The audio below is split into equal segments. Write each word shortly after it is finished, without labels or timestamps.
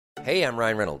Hey, I'm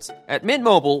Ryan Reynolds. At Mint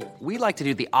Mobile, we like to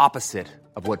do the opposite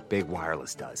of what Big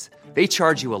Wireless does. They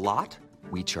charge you a lot,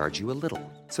 we charge you a little.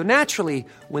 So naturally,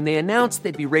 when they announced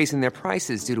they'd be raising their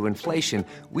prices due to inflation,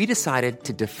 we decided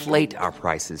to deflate our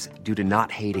prices due to not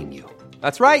hating you.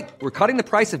 That's right. We're cutting the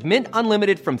price of Mint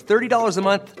Unlimited from $30 a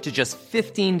month to just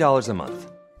 $15 a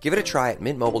month. Give it a try at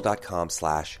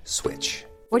mintmobile.com/switch.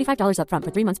 $45 up front for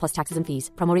 3 months plus taxes and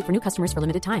fees. Promo rate for new customers for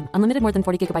limited time. Unlimited more than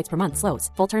 40 gigabytes per month. Slows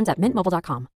full terms at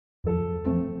mintmobile.com.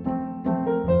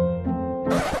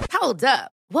 Hold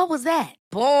up. What was that?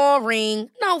 Boring.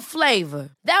 No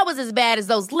flavor. That was as bad as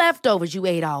those leftovers you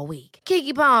ate all week.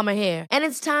 Keke Palmer here, and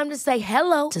it's time to say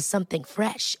hello to something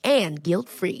fresh and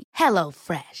guilt-free. Hello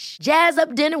Fresh. Jazz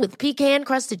up dinner with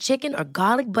pecan-crusted chicken or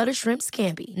garlic butter shrimp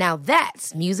scampi. Now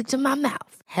that's music to my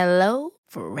mouth. Hello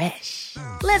Fresh.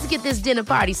 Let's get this dinner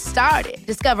party started.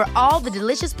 Discover all the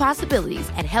delicious possibilities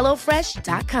at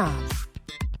hellofresh.com.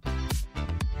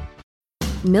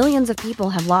 Millions of people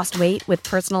have lost weight with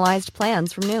personalized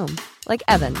plans from Noom. Like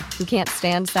Evan, who can't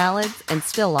stand salads and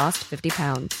still lost 50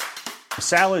 pounds.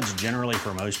 Salads generally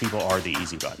for most people are the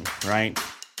easy button, right?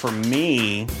 For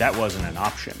me, that wasn't an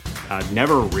option. I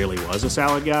never really was a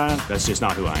salad guy. That's just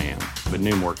not who I am. But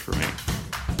Noom worked for me.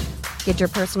 Get your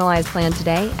personalized plan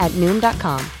today at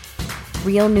Noom.com.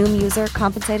 Real Noom user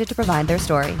compensated to provide their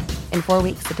story. In 4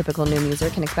 weeks, the typical Noom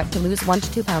user can expect to lose 1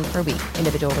 to 2 pounds per week.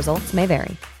 Individual results may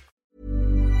vary.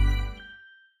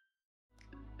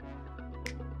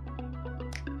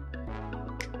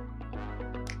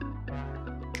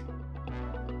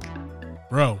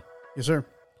 Bro. Yes, sir.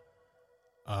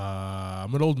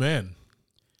 I'm an old man.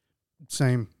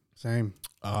 Same.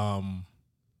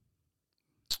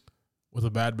 With a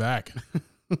bad back.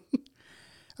 I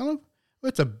don't know if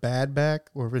it's a bad back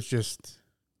or if it's just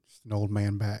an old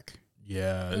man back.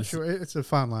 Yeah. Sure, it's a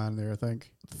fine line there, I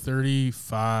think.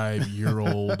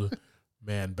 35-year-old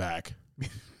man back.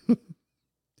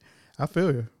 I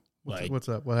feel you. What's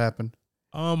up? What happened?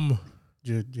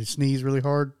 Did you sneeze really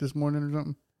hard this morning or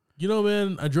something? You know,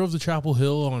 man, I drove to Chapel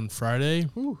Hill on Friday.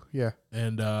 Ooh, yeah.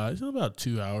 And it's about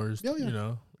 2 hours, yeah. You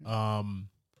know.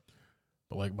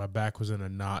 But, like, my back was in a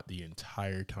knot the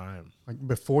entire time. Like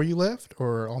before you left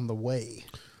or on the way?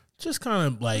 Just kind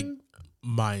of, like,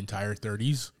 my entire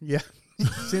 30s. Yeah.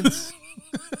 Since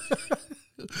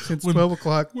 12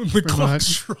 o'clock. When the clock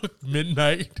struck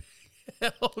midnight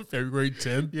on February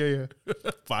 10th. Yeah.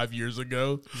 5 years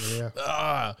ago.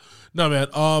 Yeah. No, man.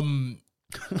 I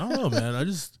don't know, man. I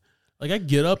just... Like, I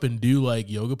get up and do, like,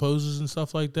 yoga poses and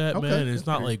stuff like that, Okay, man. And it's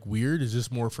not, like, weird. It's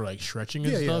just more for, like, stretching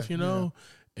and stuff, you know?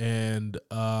 Yeah. And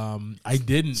I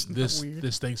didn't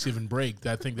this Thanksgiving break.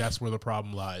 I think that's where the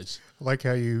problem lies. I like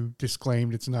how you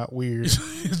disclaimed it's not weird.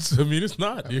 It's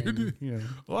not, dude. A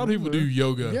lot of people do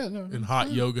yoga and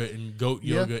hot yoga and goat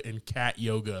yoga and cat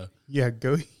yoga. Yeah,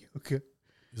 goat yoga.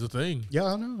 It's a thing. Yeah,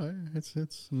 I know.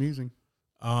 It's amusing.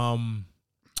 I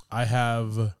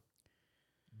have...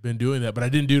 been doing that, but I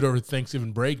didn't do it over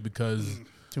Thanksgiving break because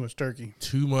too much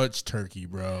turkey,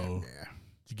 bro. Yeah.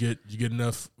 Did you get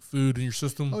enough food in your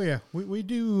system? Oh yeah, we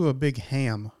do a big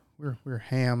ham. We're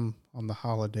ham on the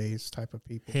holidays type of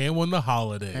people. Ham on the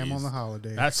holidays.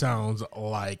 That sounds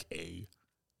like a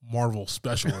Marvel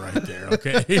special right there.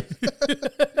 Okay.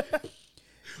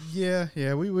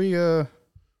 yeah. We I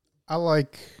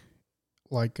like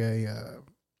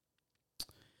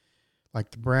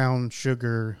the brown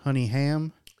sugar honey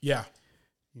ham. Yeah.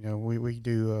 You know, we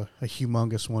do a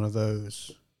humongous one of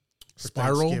those.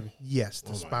 Spiral? Yes,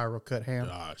 the spiral cut ham.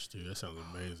 Gosh, dude, that sounds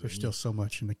amazing. There's still so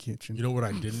much in the kitchen. You know what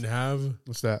I didn't have?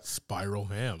 What's that? Spiral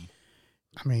ham.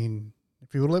 I mean,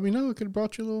 if you would let me know, I could have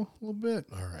brought you a little bit.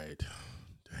 All right.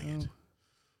 Dang it.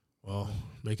 Well,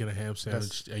 making a ham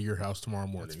sandwich at your house tomorrow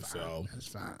morning. That's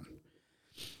fine.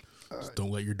 Just don't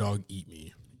let your dog eat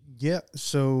me. Yeah,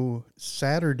 so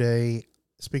Saturday...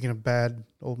 Speaking of bad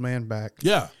old man back.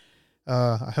 Yeah.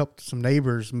 I helped some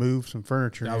neighbors move some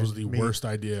furniture. That was the worst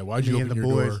idea. Why'd you open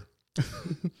your door?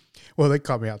 Well, they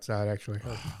caught me outside, actually.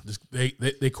 Just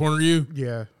they corner you?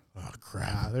 Yeah. Oh,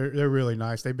 crap. They're really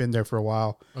nice. They've been there for a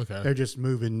while. Okay. They're just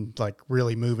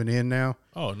really moving in now.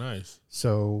 Oh, nice.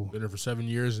 So. Been there for 7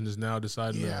 years and is now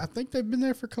deciding I think they've been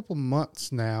there for a couple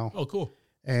months now. Oh, cool.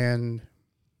 And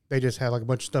they just had like a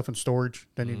bunch of stuff in storage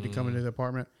that needed to come into the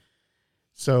apartment.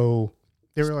 So.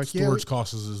 They were like, storage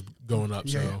costs is going up.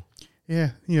 So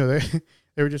you know,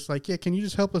 they were just like, yeah, can you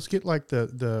just help us get like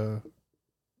the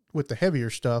with the heavier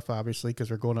stuff, obviously, because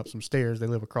they're going up some stairs. They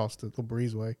live across the little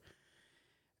breezeway,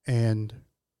 and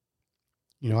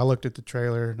you know, I looked at the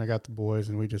trailer and I got the boys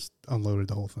and we just unloaded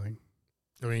the whole thing.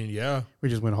 I mean, yeah. We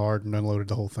just went hard and unloaded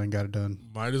the whole thing, got it done.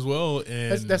 Might as well.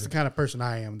 And That's the kind of person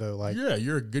I am, though. Like, yeah,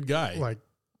 you're a good guy. Like,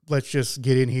 let's just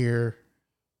get in here,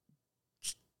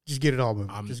 just get it all moving.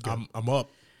 I'm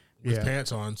up with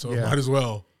pants on, so might as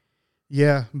well.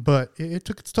 Yeah, but it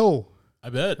took its toll. I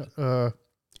bet.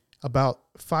 About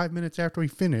 5 minutes after we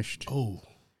finished,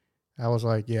 I was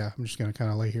like, yeah, I'm just going to kind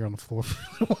of lay here on the floor.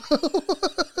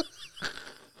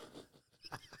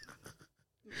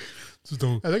 I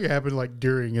think it happened like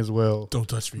during as well. Don't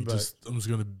touch me. I'm just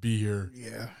going to be here.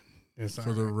 Yeah.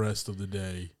 For the rest of the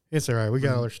day. It's all right. We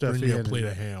got all our stuff bring in. me a plate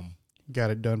of ham. Got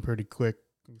it done pretty quick.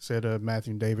 Said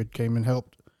Matthew and David came and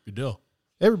helped. Good deal.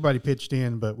 Everybody pitched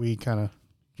in, but we kind of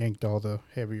yanked all the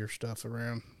heavier stuff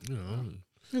around. You know.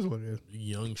 Is what it is.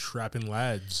 Young strapping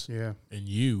lads. Yeah. And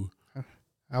you.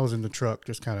 I was in the truck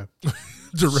just kind of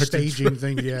directing staging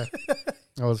things. Yeah.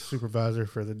 I was supervisor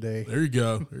for the day. There you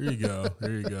go.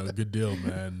 Good deal,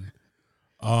 man.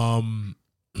 Well,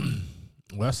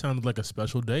 that sounded like a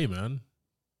special day, man.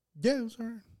 Yeah, it was all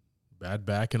right. Bad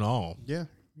back and all. Yeah.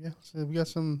 So we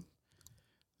got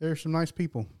there's some nice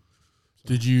people. So.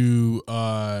 Did you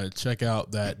check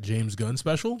out that James Gunn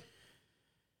special?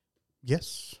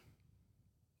 Yes.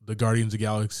 The Guardians of the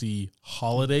Galaxy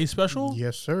holiday special?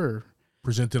 Yes, sir.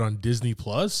 Presented on Disney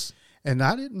Plus. And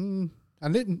I didn't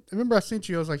remember I sent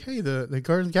you, I was like, hey, the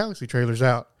Guardians of the Galaxy trailer's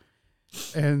out.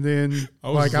 And then I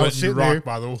was sitting there,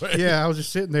 by the way. Yeah, I was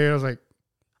just sitting there. I was like,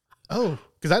 oh,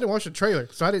 because I didn't watch the trailer,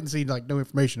 so I didn't see like no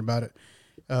information about it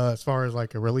as far as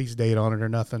like a release date on it or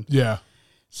nothing. Yeah.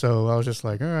 So I was just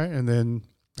like, all right. And then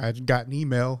I got an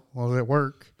email while I was at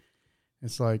work.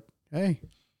 It's like, hey,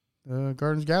 the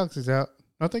Guardians of the Galaxy's out.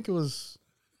 I don't think it was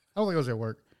at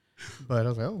work, but I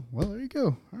was like, oh, well, there you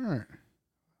go. All right.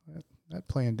 That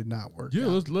plan did not work. Yeah,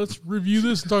 let's review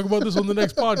this and talk about this on the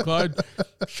next pod, Clyde.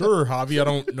 Sure, Javi. I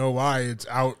don't know why it's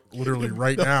out literally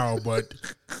right now, but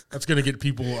that's gonna get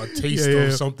people a taste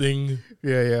of something.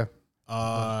 Yeah.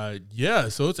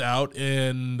 So it's out.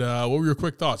 And what were your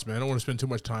quick thoughts, man? I don't want to spend too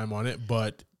much time on it,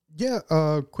 but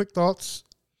quick thoughts.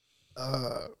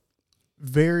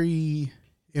 Very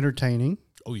entertaining.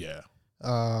 Oh yeah.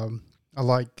 I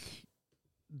like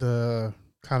the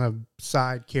kind of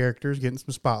side characters getting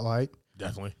some spotlight.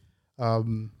 Definitely.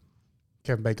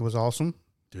 Kevin Bacon was awesome.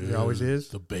 Dude, he always is.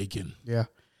 The bacon. Yeah.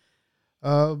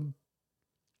 I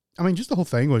mean, just the whole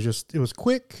thing was it was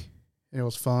quick and it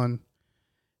was fun.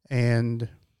 And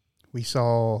we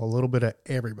saw a little bit of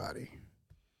everybody.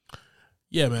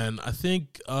 Yeah, man. I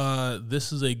think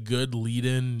this is a good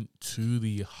lead-in to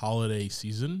the holiday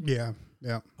season. Yeah.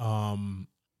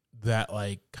 That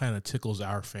like kind of tickles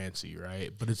our fancy, right?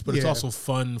 But it's also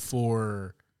fun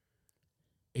for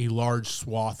a large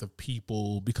swath of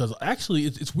people because actually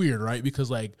it's weird, right? Because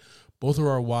like both of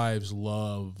our wives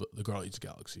love the Guardians of the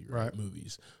Galaxy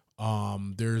movies.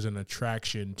 There's an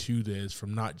attraction to this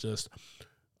from not just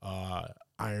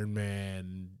Iron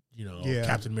Man,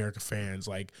 Captain America fans.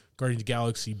 Like Guardians of the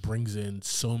Galaxy brings in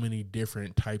so many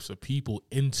different types of people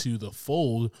into the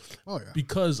fold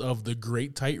because of the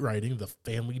great tight writing, the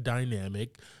family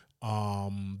dynamic.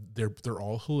 They're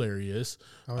all hilarious.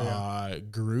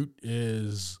 Groot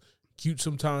is cute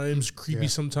sometimes, creepy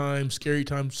sometimes, scary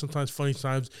times, sometimes funny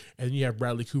times, and then you have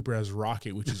Bradley Cooper as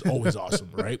Rocket, which is always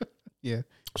awesome, right? Yeah.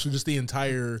 So just the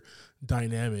entire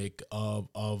dynamic of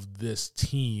this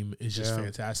team is just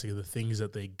fantastic. The things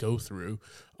that they go through.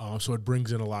 So it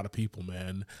brings in a lot of people,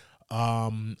 man.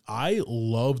 I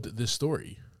loved this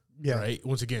story. Yeah. Right.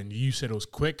 Once again, you said it was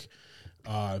quick,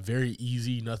 very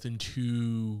easy, nothing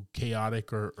too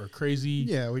chaotic or crazy.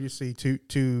 Yeah. We just see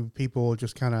two people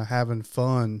just kind of having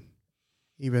fun,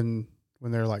 even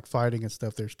when they're like fighting and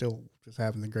stuff. They're still just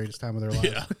having the greatest time of their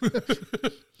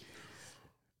life.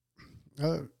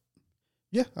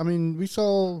 Yeah. I mean, we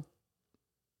saw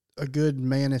a good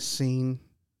Mantis scene,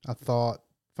 I thought,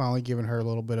 finally giving her a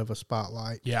little bit of a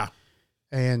spotlight. Yeah.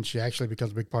 And she actually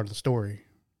becomes a big part of the story.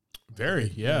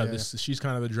 Very, yeah. She's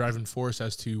kind of the driving force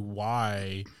as to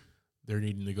why they're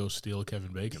needing to go steal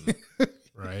Kevin Bacon,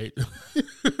 right?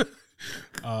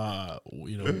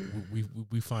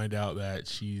 We find out that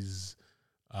she's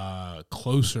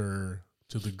closer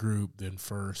to the group than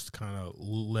first kind of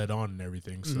led on and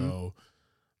everything. Mm-hmm. So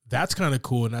that's kind of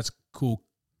cool, and that's cool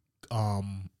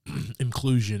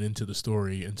inclusion into the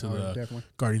story, into the definitely.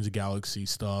 Guardians of the Galaxy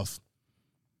stuff.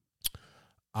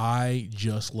 I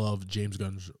just love James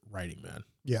Gunn's writing, man.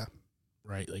 Yeah.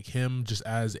 Right? Like him just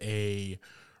as a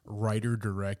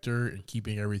writer-director and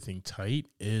keeping everything tight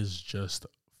is just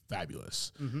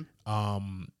fabulous.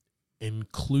 Mm-hmm.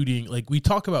 Including, like, we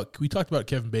talked about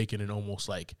Kevin Bacon in almost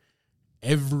like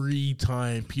every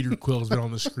time Peter Quill's been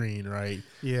on the screen, right?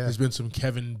 Yeah. There's been some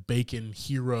Kevin Bacon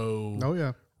hero Oh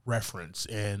yeah. reference,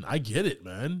 and I get it,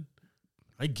 man.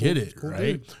 I get it, cool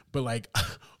right? dude. But like,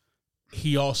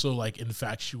 he also like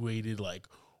infatuated like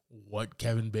what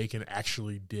Kevin Bacon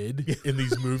actually did in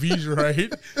these movies,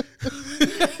 right?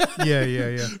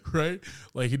 Yeah. Right?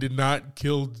 Like he did not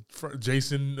kill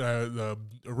Jason, the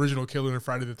original killer in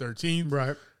Friday the 13th.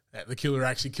 Right. The killer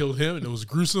actually killed him, and it was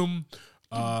gruesome.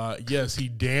 Yes, he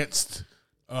danced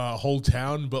a whole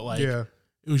town, but like Yeah.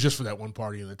 it was just for that one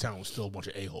party, and the town was still a bunch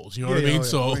of a-holes. You know what I mean?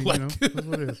 So like, that's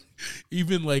what it is.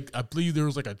 even like I believe there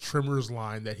was like a Trimmers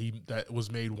line that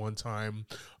was made one time,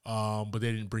 but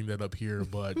they didn't bring that up here.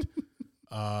 But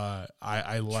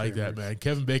I like that, man.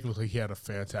 Kevin Bacon looked like he had a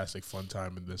fantastic fun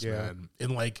time in this, man.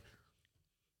 And like,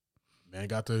 man,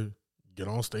 got to get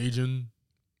on stage and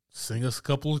sing us a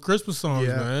couple of Christmas songs,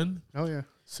 man. Oh yeah.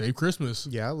 Save Christmas.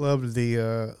 Yeah, I loved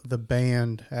the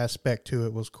band aspect to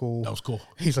it. Was cool. That was cool.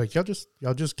 He's like, y'all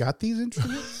just got these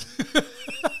instruments.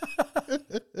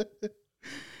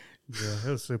 Yeah,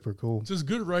 that was super cool. Just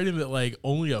good writing that like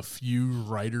only a few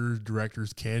writers,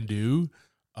 directors can do.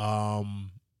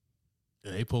 And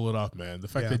they pull it off, man. The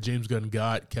fact that James Gunn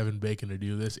got Kevin Bacon to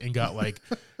do this and got like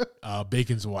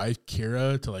Bacon's wife,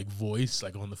 Kira, to like voice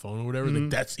like on the phone or whatever, like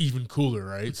that's even cooler,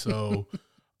 right? So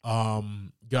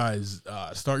guys,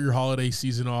 start your holiday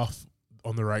season off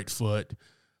on the right foot.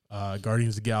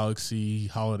 Guardians of the Galaxy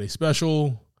holiday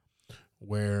special,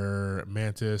 where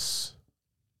Mantis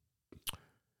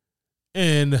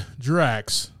and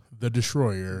Drax, the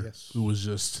Destroyer, who was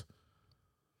just,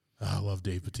 I love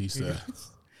Dave Bautista.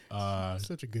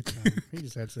 Such a good time. He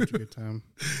just had such a good time.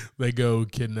 They go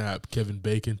kidnap Kevin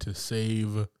Bacon to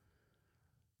save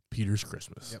Peter's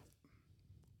Christmas. Yep.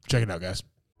 Check it out, guys.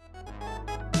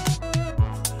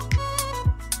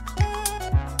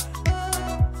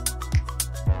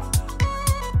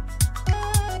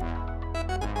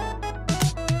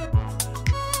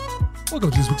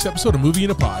 Welcome to this week's episode of Movie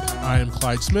in a Pod. I am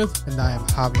Clyde Smith. And I am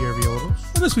Javier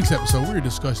Villalobos. On this week's episode, we're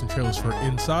discussing trailers for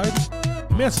Inside,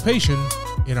 Emancipation,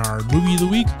 in our Movie of the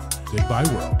Week, Goodbye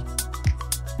World.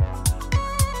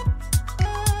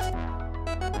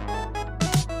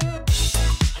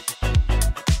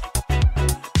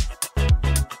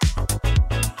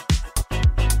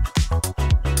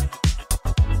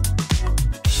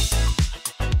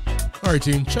 All right,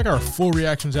 team, check our full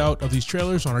reactions out of these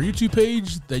trailers on our YouTube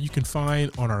page that you can find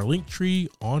on our link tree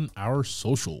on our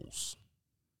socials.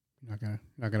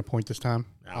 Not gonna point this time.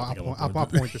 I'll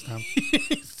point this time.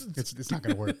 It's not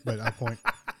gonna work, but I'll point.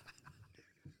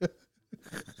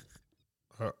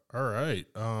 All right.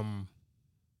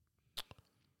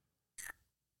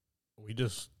 We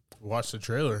just watched the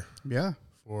trailer. Yeah.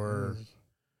 For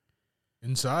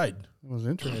Inside. It was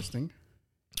interesting.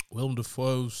 Willem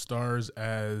Dafoe stars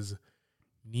as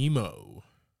Nemo,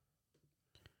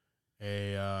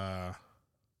 a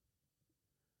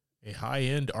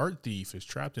high-end art thief is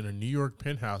trapped in a New York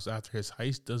penthouse after his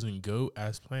heist doesn't go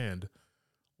as planned.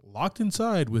 Locked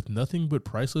inside with nothing but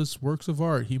priceless works of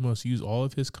art, he must use all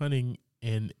of his cunning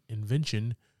and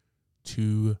invention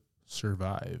to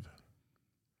survive.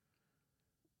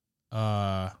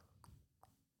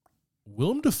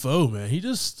 Willem Dafoe, man, he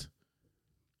just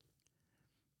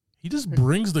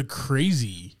brings the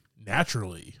crazy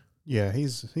naturally. Yeah,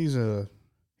 he's an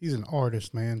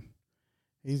artist, man.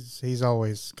 He's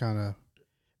always kind of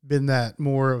been that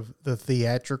more of the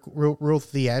theatrical, real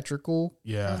theatrical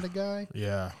kind of guy.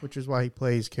 Yeah, which is why he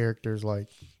plays characters like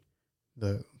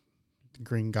the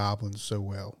Green Goblin so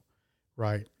well,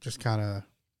 right? Just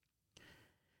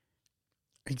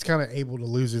he's kind of able to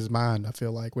lose his mind, I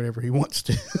feel like, whenever he wants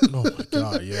to. Oh my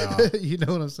God, yeah. You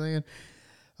know what I'm saying?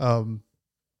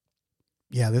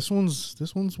 Yeah, this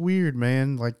one's weird,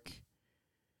 man. Like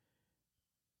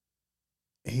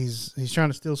he's trying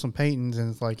to steal some paintings,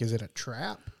 and it's like, is it a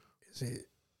trap? Is it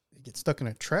he gets stuck in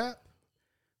a trap,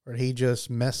 or did he just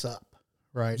mess up?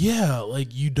 Right? Yeah,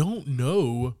 like you don't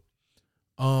know.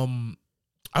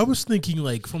 I was thinking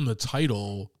like from the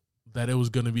title that it was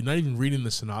going to be, not even reading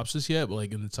the synopsis yet, but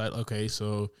like in the title, okay,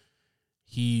 so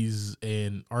he's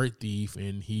an art thief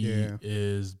and he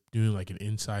is doing like an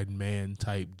inside man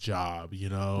type job, you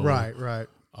know? Right.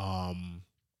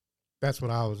 That's what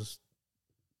I was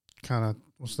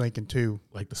was thinking too.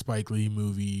 Like the Spike Lee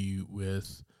movie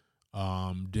with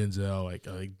Denzel, like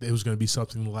it was going to be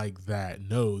something like that.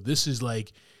 No, this is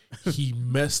like he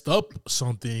messed up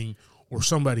something or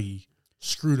somebody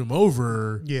screwed him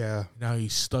over. Yeah. Now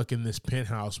he's stuck in this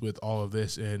penthouse with all of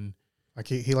this, and like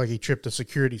he tripped the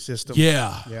security system.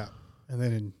 Yeah. Yeah. And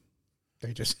then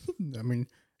they just, I mean,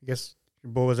 I guess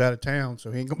Your boy was out of town,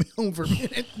 so he ain't gonna be home for a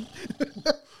minute.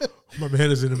 My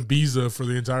man is in Ibiza for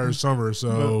the entire summer,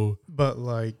 so. But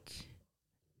like,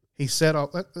 he set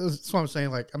off. That's what I'm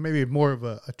saying. Like, maybe more of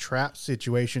a trap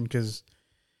situation because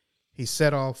he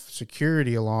set off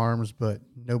security alarms, but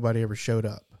nobody ever showed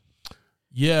up.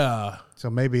 Yeah. So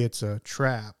maybe it's a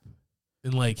trap.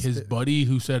 And like his buddy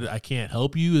who said, I can't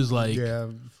help you is like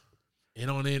in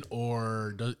on it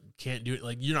or can't do it.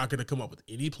 Like, you're not going to come up with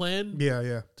any plan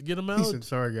to get him out? He said,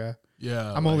 sorry, guy.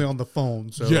 Yeah. I'm only on the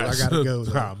phone, so I got to go.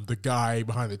 I'm the guy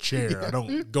behind the chair. I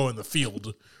don't go in the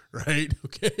field, right?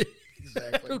 Okay.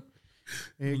 Exactly.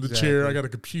 The chair, I got a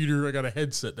computer, I got a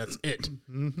headset. That's it.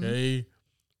 Mm-hmm. Okay.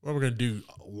 What am I going to do?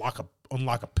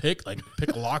 Unlock a pick? Like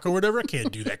pick a lock or whatever? I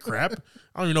can't do that crap.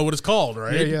 I don't even know what it's called,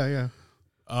 right?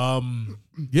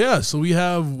 Yeah. So we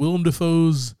have Willem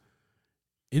Dafoe's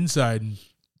Inside.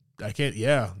 That's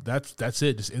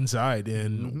it, just Inside.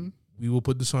 And we will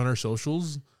put this on our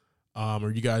socials. Are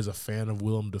you guys a fan of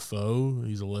Willem Dafoe?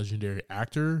 He's a legendary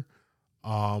actor.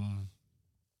 Let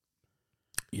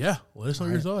us know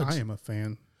your thoughts. I am a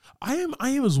fan. I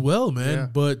am as well, man. Yeah.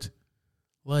 But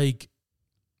like,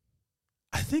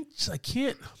 I think I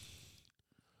can't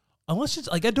unless it's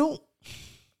like I don't.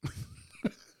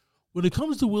 When it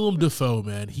comes to Willem Dafoe,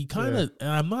 man, he kind of, and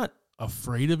I'm not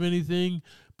afraid of anything,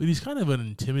 but he's kind of an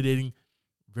intimidating,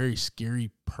 very scary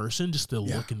person, just the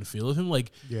look and feel of him.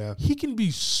 Like, he can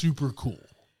be super cool.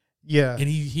 Yeah. And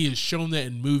he has shown that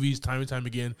in movies time and time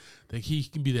again, that he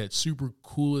can be that super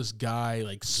coolest guy,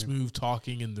 like smooth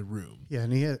talking in the room. Yeah,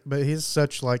 and he has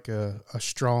such like a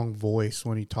strong voice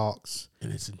when he talks.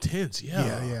 And it's intense,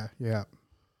 Yeah.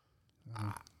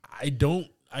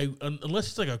 Unless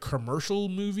it's like a commercial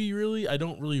movie, really, I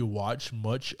don't really watch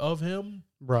much of him.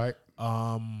 Right.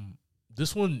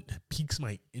 This one piques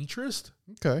my interest.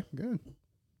 Okay, good.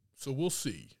 So we'll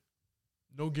see.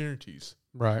 No guarantees.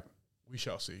 Right. We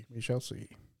shall see. We shall see.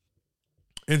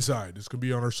 Inside. It's going to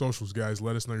be on our socials, guys.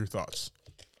 Let us know your thoughts.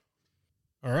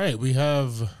 All right. We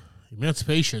have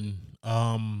Emancipation.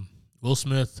 Will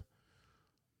Smith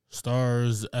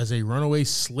stars as a runaway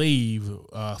slave,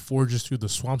 forges through the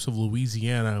swamps of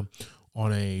Louisiana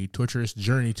on a torturous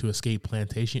journey to escape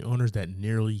plantation owners that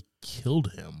nearly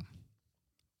killed him.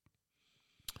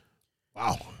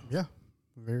 Wow. Yeah.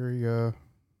 Very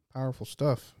powerful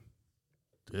stuff.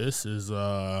 This is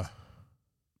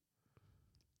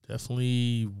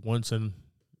definitely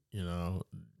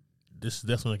this is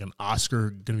definitely like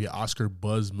going to be an Oscar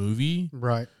buzz movie.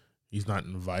 Right. He's not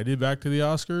invited back to the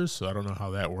Oscars, so I don't know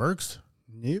how that works.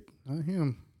 Nope, not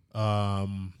him.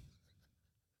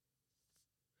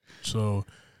 So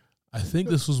I think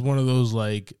this was one of those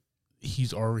like he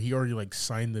already like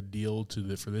signed the deal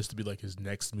for this to be like his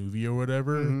next movie or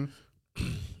whatever. Mm-hmm.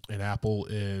 And it's Apple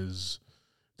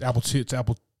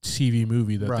TV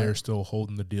movie that they're still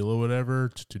holding the deal or whatever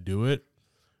to do it.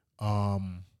 I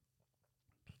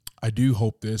do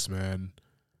hope this, man,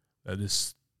 that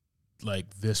this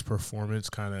performance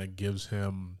kind of gives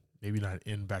him maybe not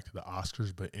in back to the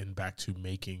Oscars, but in back to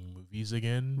making movies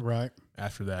again. Right.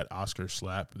 After that Oscar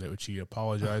slap, which he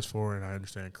apologized for, and I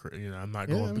understand, I'm not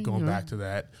going back to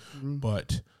that,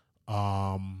 but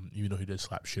even though he did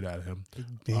slap shit out of him.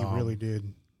 He really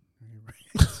did.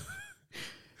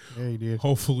 Yeah, he did.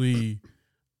 Hopefully,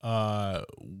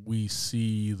 we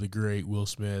see the great Will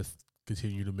Smith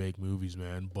continue to make movies,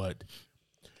 man. But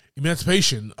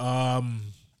Emancipation,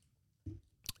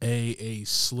 a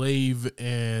slave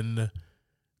in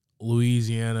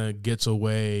Louisiana gets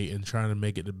away and trying to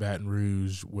make it to Baton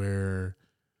Rouge where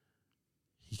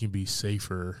he can be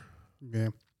safer. Yeah.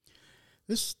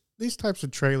 These types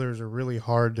of trailers are really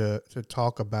hard to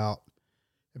talk about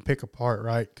and pick apart,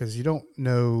 right? Because you don't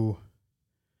know,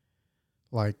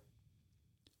 like,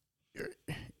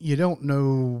 you don't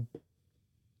know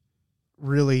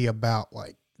really about,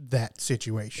 like, that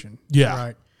situation. Yeah.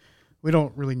 Right? We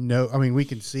don't really know. I mean, we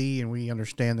can see and we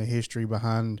understand the history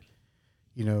behind,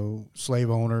 slave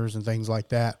owners and things like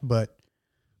that, but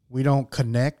we don't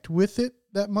connect with it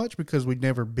that much because we've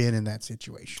never been in that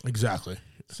situation. Exactly.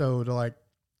 So to like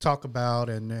talk about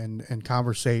and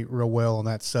conversate real well on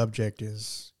that subject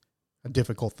is a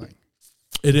difficult thing.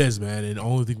 It is, man. And the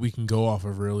only thing we can go off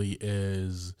of really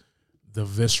is the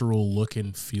visceral look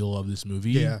and feel of this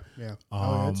movie. Yeah.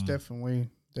 It's definitely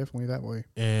that way.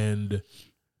 And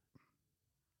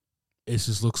it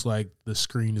just looks like the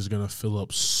screen is going to fill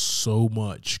up so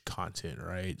much content,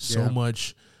 right? So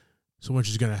much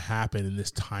is going to happen in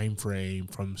this time frame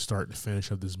from start to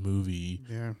finish of this movie.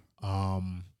 Yeah.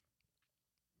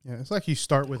 It's like you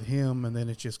start with him and then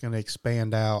it's just going to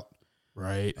expand out.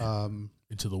 Right.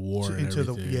 into the war and into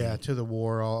everything. to the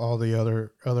war. All the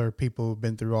other people who've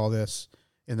been through all this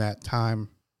in that time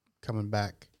coming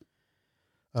back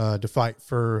to fight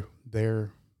for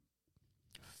their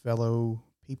fellow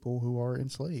people who are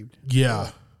enslaved.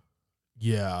 Yeah.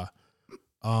 This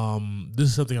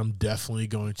is something I'm definitely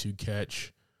going to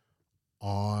catch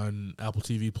on Apple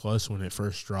TV Plus when it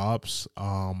first drops.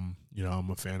 I'm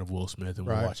a fan of Will Smith and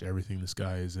we'll watch everything this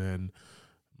guy is in.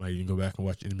 Might even go back and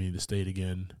watch Enemy of the State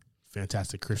again.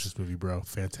 Fantastic Christmas movie, bro.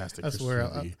 Fantastic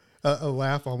Christmas movie. A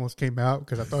laugh almost came out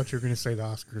because I thought you were going to say the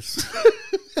Oscars.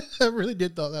 I really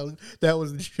did thought that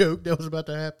was the joke that was about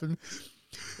to happen.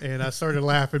 And I started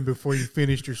laughing before you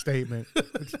finished your statement.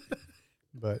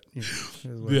 But,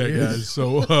 guys.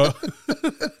 So,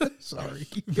 sorry.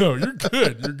 No, you're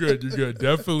good. You're good.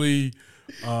 Definitely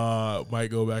might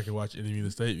go back and watch Enemy of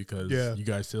the State because you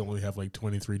guys still only have like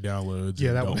 23 downloads.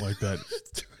 Yeah, that don't like that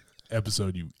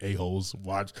episode, you a-holes.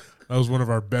 Watch. That was one of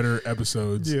our better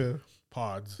episodes. Yeah.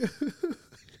 Pods.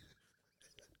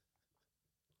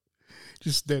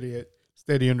 Just steady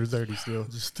under 30 still.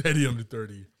 Just steady under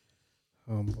 30.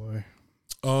 Oh boy.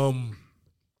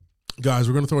 Guys,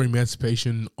 we're gonna throw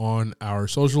Emancipation on our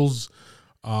socials.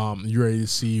 You ready to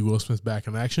see Will Smith back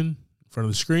in action in front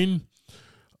of the screen?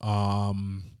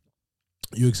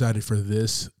 You excited for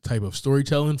this type of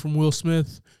storytelling from Will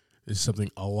Smith? It's something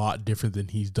a lot different than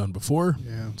he's done before.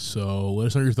 Yeah. So let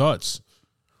us know your thoughts.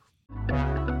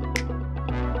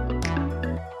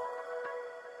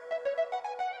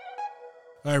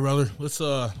 All right, brother. Let's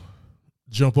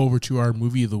jump over to our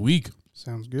movie of the week.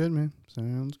 Sounds good, man.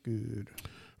 Sounds good.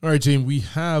 All right, team. We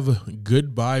have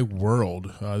Goodbye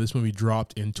World. This movie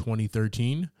dropped in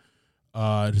 2013.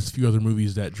 There's a few other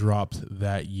movies that dropped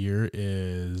that year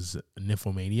is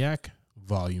Nymphomaniac,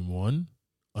 Volume 1,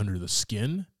 Under the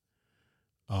Skin,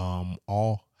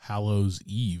 All Hallows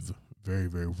Eve, very,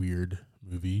 very weird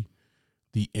movie.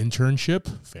 The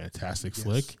Internship, fantastic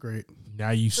flick. Great.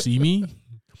 Now You See Me,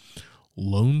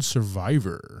 Lone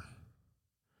Survivor.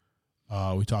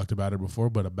 We talked about it before,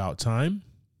 but About Time,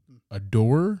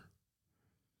 Adore,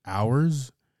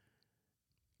 Hours,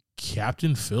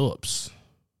 Captain Phillips.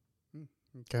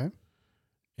 Okay.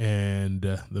 And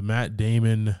the Matt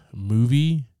Damon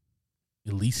movie,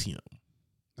 Elysium.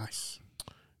 Nice.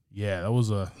 Yeah, that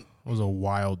was a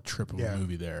wild trip of a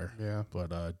movie there. Yeah. But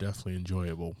definitely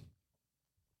enjoyable.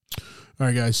 All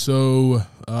right, guys. So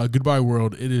Goodbye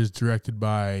World, it is directed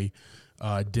by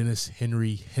Dennis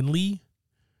Henry Henley.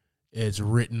 It's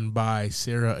written by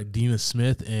Sarah Adina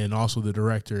Smith and also the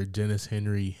director, Dennis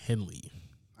Henry Henley.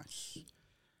 Nice.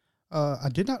 I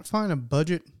did not find a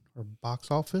budget or box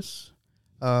office.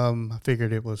 I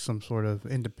figured it was some sort of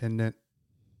independent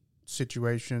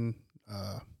situation.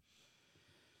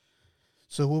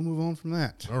 So we'll move on from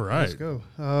that. All right. Let's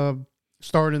go.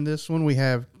 Starting this one, we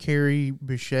have Carrie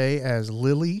Boucher as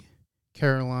Lily,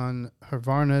 Caroline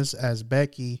Harvarnes as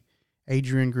Becky,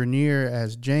 Adrian Grenier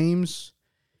as James,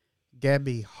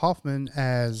 Gabby Hoffman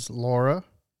as Laura,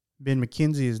 Ben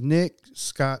McKenzie as Nick,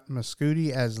 Scott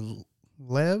Mascudi as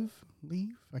Lev.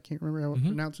 I can't remember how I'm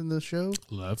pronouncing the show.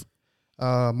 Lev.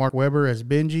 Mark Webber as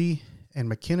Benji, and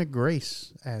McKenna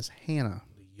Grace as Hannah.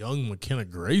 The young McKenna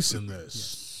Grace in this.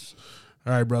 Yes.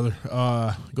 All right, brother.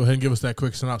 Go ahead and give us that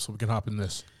quick synopsis so we can hop in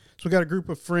this. So we got a group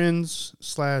of friends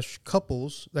 /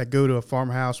 couples that go to a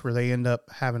farmhouse where they end up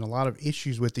having a lot of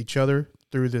issues with each other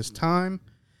through this time.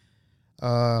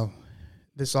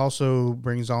 This also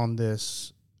brings on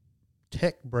this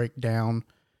tech breakdown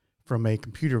from a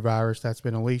computer virus that's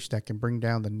been unleashed that can bring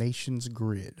down the nation's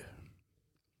grid.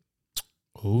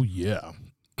 Oh, yeah.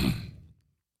 All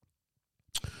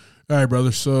right,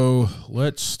 brother. So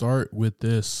let's start with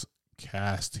this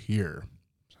cast here.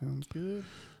 Sounds good.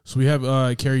 So we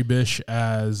have Carrie Bish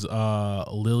as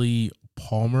Lily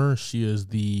Palmer. She is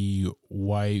the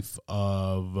wife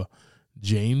of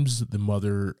James, the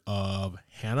mother of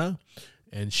Hannah,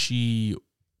 and she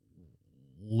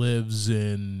lives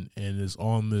in and is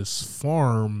on this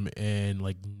farm in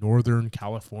like Northern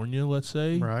California, let's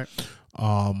say. Right.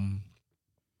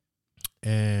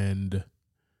 And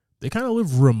they kind of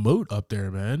live remote up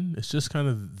there, man. It's just kind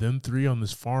of them three on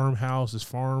this farmhouse, this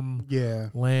farm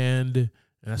land.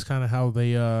 And that's kind of how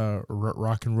they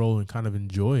rock and roll and kind of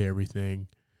enjoy everything.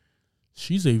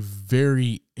 She's a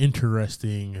very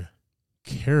interesting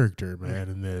character, man,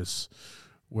 in this,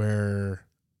 where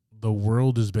the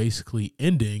world is basically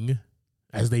ending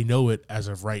as they know it as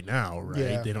of right now, right?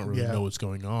 Yeah, they don't really know what's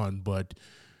going on, but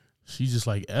she's just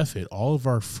like, F it. All of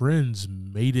our friends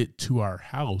made it to our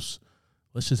house.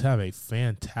 Let's just have a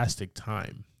fantastic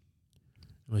time.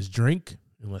 Let's drink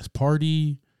and let's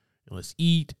party and let's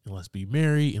eat, and let's be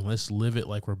merry, and let's live it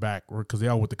like we're back, because they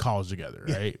all went to college together,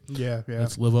 right? Yeah.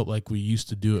 Let's live up like we used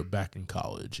to do it back in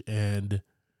college. And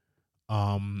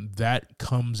that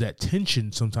comes at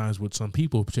tension sometimes with some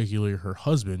people, particularly her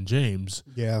husband, James.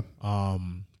 Yeah.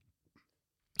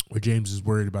 Where James is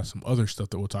worried about some other stuff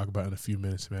that we'll talk about in a few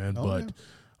minutes, man.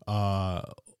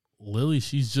 Lily,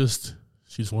 she just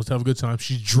wants to have a good time.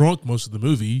 She's drunk most of the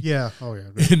movie. Yeah. Oh, yeah.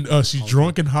 And she's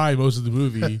drunk and high most of the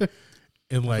movie.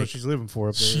 And like, what she's living for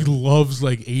up there. She loves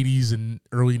like 80s and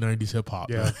early 90s hip hop.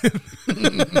 Yeah.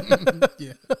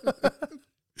 Yeah.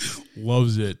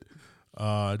 Loves it.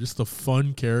 Just a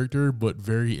fun character, but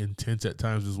very intense at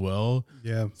times as well.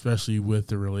 Yeah. Especially with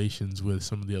the relations with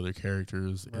some of the other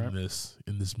characters in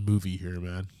this movie here,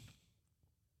 man.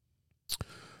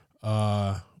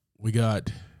 We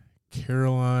got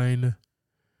Caroline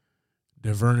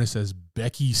DeVernus as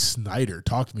Becky Snyder.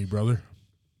 Talk to me, brother.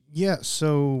 Yeah,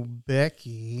 so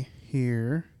Becky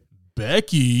here.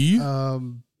 Becky?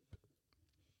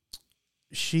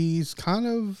 She's kind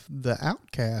of the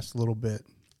outcast a little bit.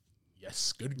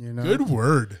 Yes, good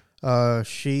word.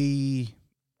 She,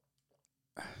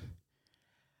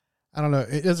 I don't know,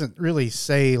 it doesn't really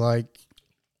say like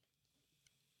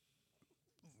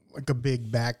a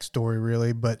big backstory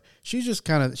really, but she's just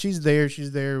kind of, she's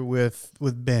there with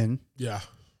Ben. Yeah.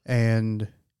 And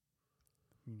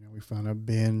we found out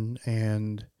Ben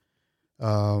and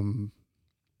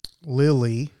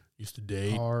Lily used to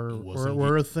date.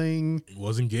 Were a thing. He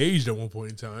was engaged at one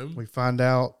point in time. We find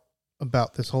out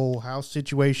about this whole house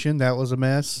situation. That was a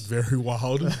mess. Very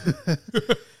wild.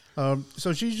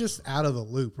 So she's just out of the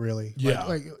loop, really. Yeah.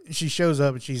 Like she shows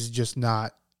up and she's just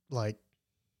not like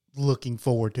looking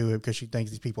forward to it because she thinks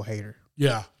these people hate her.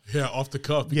 Yeah. Yeah. Off the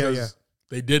cuff. Because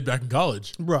they did back in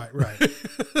college. Right.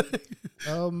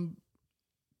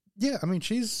 Yeah. I mean,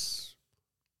 she's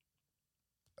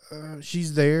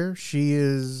there. She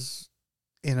is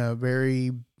in a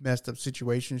very messed up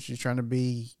situation. She's trying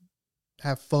to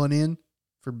have fun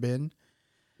for Ben.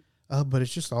 But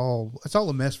it's just it's all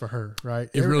a mess for her, right?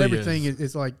 Everything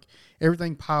is like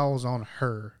everything piles on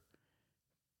her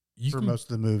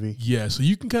most of the movie. Yeah, so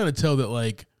you can kind of tell that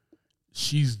like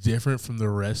she's different from the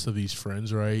rest of these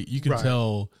friends, right? You can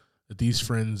tell that these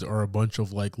friends are a bunch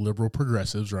of like liberal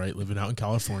progressives, right? Living out in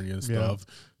California and stuff.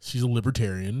 Yeah. She's a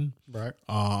libertarian. Right.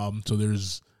 So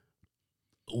there's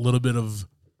a little bit of,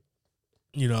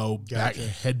 back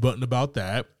headbutting about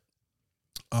that.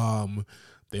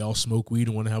 They all smoke weed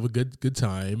and want to have a good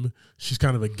time. She's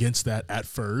kind of against that at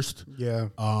first. Yeah.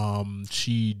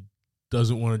 She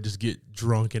doesn't want to just get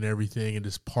drunk and everything and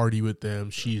just party with them.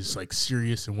 She's like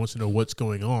serious and wants to know what's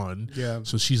going on. Yeah.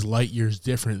 So she's light years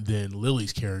different than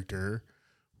Lily's character,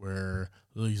 where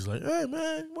Lily's like, "Hey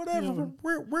man, whatever.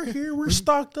 Yeah. We're here. We're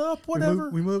stocked up. Whatever.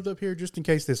 We moved up here just in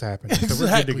case this happens. Exactly. So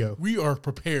we're good to go. We are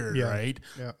prepared, right?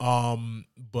 Yeah.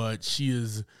 But she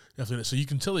is definitely. So you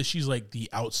can tell that she's like the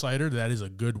outsider. That is a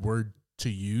good word to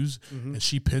use, and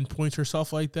she pinpoints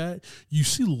herself like that. You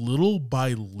see little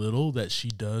by little that she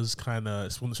does kind of,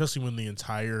 especially when the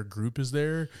entire group is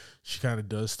there, she kind of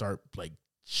does start like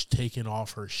taking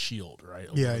off her shield, right?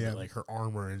 Yeah. Like her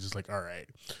armor, and just like, all right,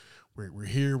 we're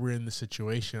here, we're in the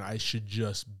situation. I should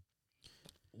just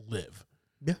live.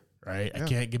 Yeah. Right. Yeah. I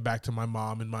can't get back to my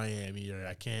mom in Miami, or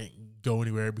I can't go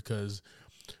anywhere because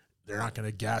they're not going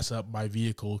to gas up my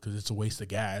vehicle because it's a waste of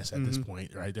gas at this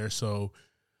point, right there. So,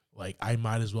 like, I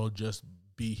might as well just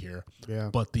be here. Yeah.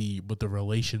 But the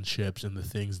relationships and the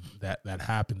things that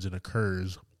happens and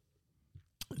occurs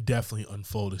definitely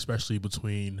unfold, especially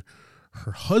between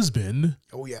her husband.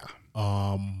 Oh yeah.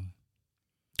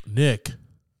 Nick,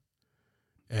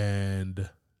 and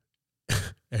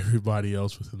everybody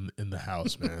else in the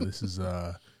house, man. This is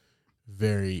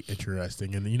very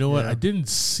interesting. And you know what? I didn't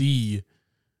see,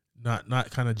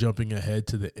 not kind of jumping ahead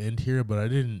to the end here, but I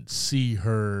didn't see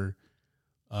her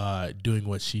doing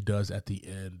what she does at the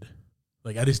end.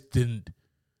 Like, I just didn't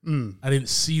I didn't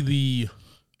see the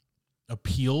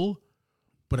appeal,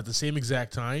 but at the same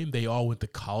exact time they all went to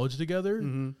college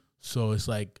together. So it's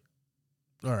like,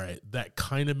 all right, that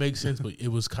kind of makes sense, but it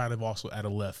was kind of also out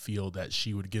of left field that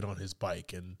she would get on his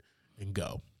bike and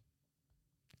go.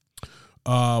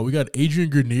 We got Adrian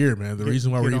Grenier, man. The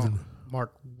reason why we're even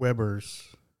Mark Webber's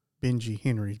Benji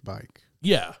Henry's bike.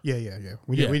 Yeah.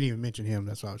 We didn't even mention him.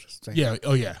 That's what I was just saying. Yeah.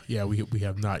 Oh, yeah. Yeah, we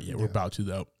have not yet. We're about to,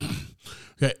 though.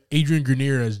 Okay, Adrian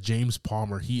Grenier as James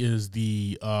Palmer. He is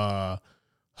the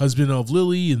husband of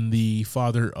Lily and the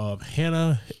father of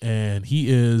Hannah, and he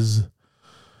is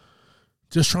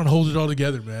just trying to hold it all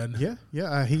together, man.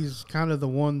 Yeah. He's kind of the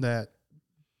one that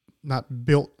not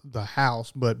built the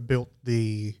house, but built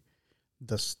the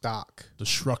the stock, the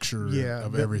structure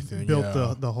of everything. Built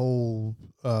the whole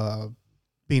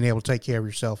being able to take care of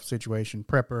yourself situation.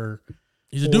 Prepper.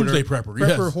 He's a doomsday prepper.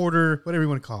 Prepper, hoarder, whatever you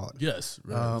want to call it. Yes.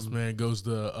 Right. This man goes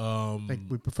to... I think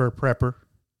we prefer prepper.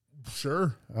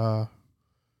 Sure.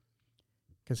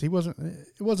 Because it wasn't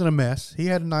a mess. He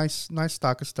had a nice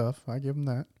stock of stuff. I give him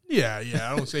that. Yeah.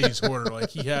 I don't say he's hoarder.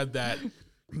 Like, he had that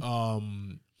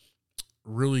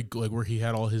really, like, where he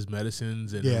had all his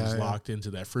medicines and it was locked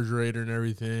into that refrigerator and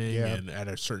everything and at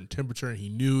a certain temperature, and he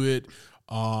knew it.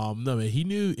 No, man, he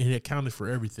knew and it accounted for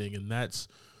everything, and that's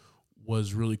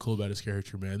was really cool about his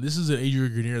character, man. This is an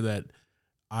Adrian Grenier that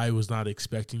I was not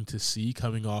expecting to see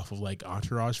coming off of like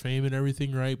Entourage fame and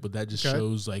everything, right? But that just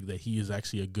shows like that he is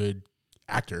actually a good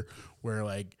actor. Where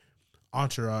like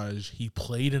Entourage, he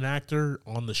played an actor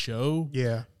on the show,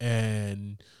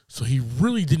 and so he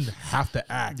really didn't have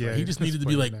to act. Yeah, right? He just needed to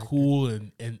be like cool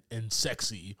and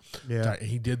sexy. Yeah, and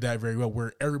he did that very well.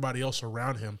 Where everybody else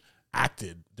around him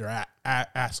acted their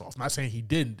ass off. I'm not saying he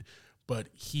didn't, but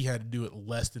he had to do it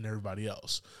less than everybody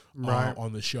else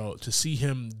on the show. To see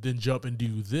him then jump and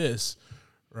do this,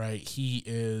 right?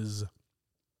 He's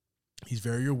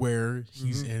very aware.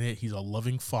 He's in it. He's a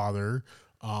loving father,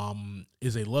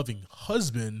 is a loving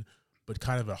husband, but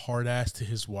kind of a hard ass to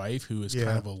his wife, who is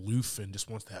kind of aloof and just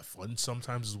wants to have fun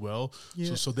sometimes as well.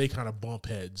 Yeah. So they kind of bump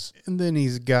heads. And then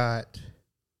he's got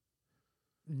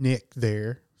Nick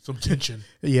there. Some tension.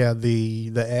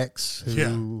 The ex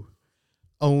who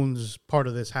owns part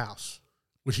of this house,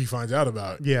 which he finds out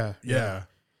about. Yeah.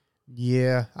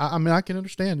 I mean, I can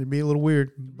understand it'd be a little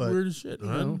weird, but weird as shit,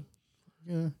 man.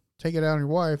 Take it out on your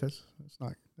wife. That's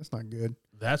not good.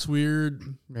 That's weird.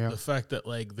 Yeah. The fact that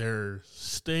like they're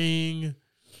staying,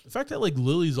 the fact that like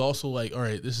Lily's also like, all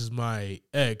right, this is my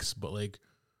ex, but like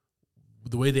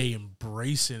the way they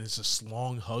embrace it, it's just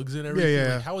long hugs and everything.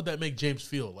 Yeah. Like, how would that make James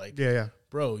feel? Like,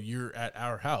 bro, you're at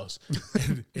our house.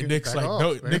 And Nick's like,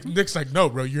 no, Nick's like, no,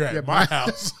 bro, you're at my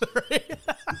house.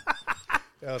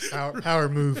 That was power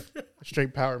move.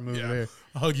 Straight power move there.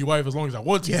 I'll hug your wife as long as I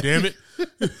want to, damn it.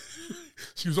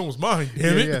 She was almost mine,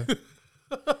 damn it.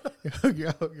 Hug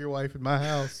your wife in my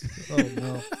house. Oh,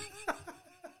 no.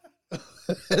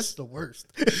 That's the worst.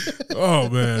 Oh,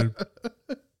 man.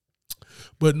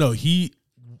 But no, he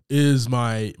is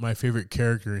my favorite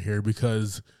character in here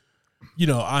because, you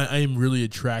know, I am really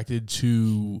attracted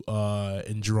to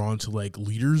and drawn to like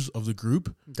leaders of the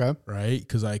group. Okay. Right?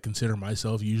 Because I consider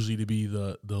myself usually to be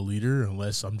the leader,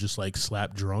 unless I'm just like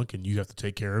slap drunk and you have to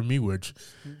take care of me, which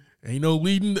ain't no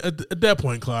leading at that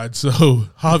point, Clyde. So,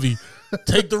 Javi,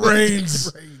 take the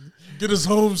reins. Get us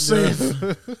home safe.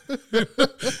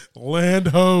 Land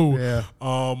ho. Yeah.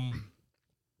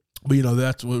 But, you know,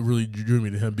 that's what really drew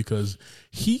me to him because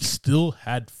he still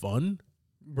had fun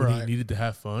when he needed to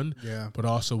have fun. Yeah. But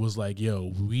also was like,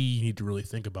 yo, we need to really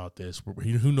think about this.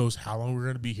 Who knows how long we're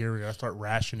going to be here. We got to start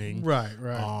rationing. Right.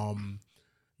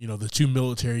 You know, the two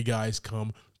military guys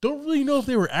come. Don't really know if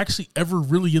they were actually ever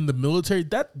really in the military.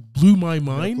 That blew my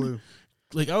mind.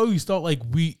 Like, I always thought, like,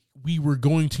 we were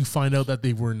going to find out that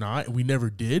they were not. We never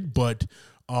did, but...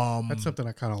 that's something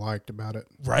I kind of liked about it.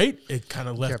 Right? It kind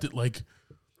of left it like...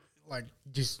 Like,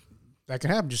 just... That can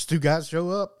happen. Just two guys show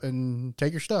up and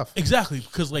take your stuff. Exactly,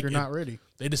 because like you're not ready.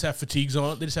 They just have fatigues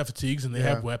on. They just have fatigues and they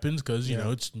have weapons because you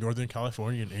know it's Northern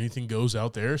California and anything goes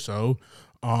out there. So,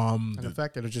 and the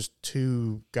fact that it's just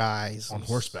two guys on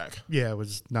horseback, it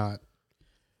was not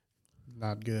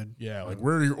good. Yeah, like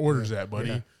where are your orders at, buddy?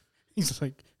 Yeah. He's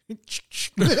like, these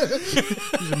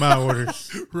are my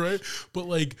orders, right? But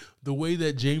like the way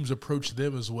that James approached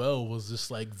them as well was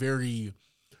just like very.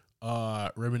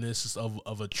 Reminiscent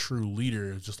of a true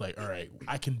leader. It's just like, all right,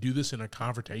 I can do this in a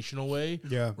confrontational way,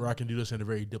 or I can do this in a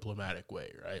very diplomatic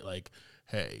way, right? Like,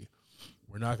 hey,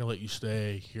 we're not gonna let you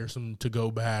stay. Here's some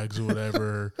to-go bags or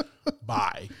whatever.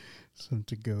 Bye. Some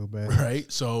to-go bags,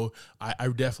 right? So I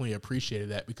definitely appreciated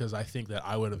that because I think that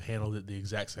I would have handled it the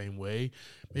exact same way.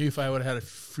 Maybe if I would have had a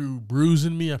few bruise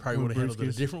in me, I probably would have handled it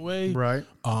a different way, right?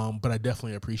 But I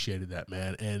definitely appreciated that,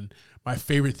 man. And my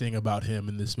favorite thing about him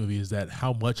in this movie is that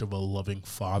how much of a loving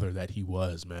father that he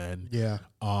was, man. Yeah.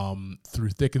 Through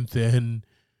thick and thin,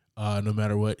 no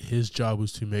matter what, his job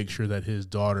was to make sure that his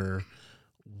daughter,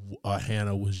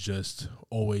 Hannah, was just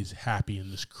always happy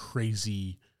in this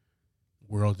crazy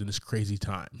world, in this crazy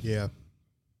time. Yeah.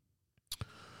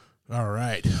 All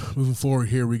right. Moving forward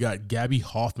here, we got Gabby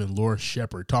Hoffman, Laura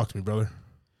Shepard. Talk to me, brother.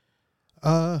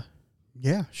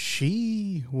 Yeah,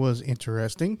 she was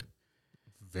interesting.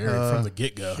 Very from the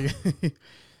get-go.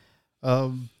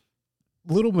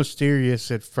 Little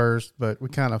mysterious at first, but we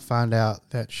kind of find out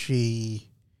that she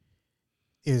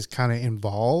is kind of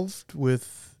involved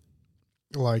with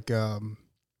like kind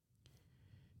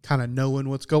of knowing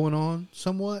what's going on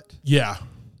somewhat. Yeah.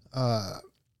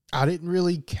 I didn't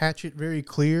really catch it very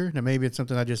clear. Now, maybe it's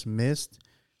something I just missed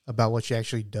about what she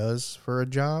actually does for a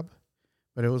job.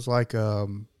 But it was like,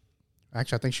 actually,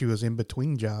 I think she was in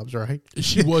between jobs, right?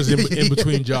 She was in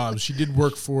between jobs. She did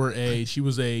work for she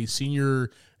was a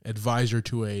senior advisor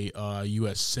to a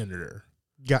U.S. senator.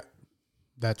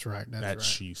 That's right. That's that right.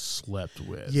 She slept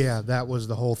with. Yeah, that was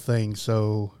the whole thing.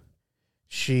 So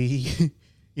she,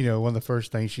 one of the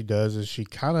first things she does is she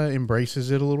kind of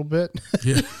embraces it a little bit.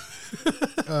 Yeah.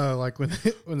 Like when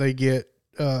they get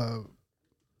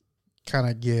kind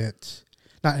of get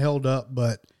not held up,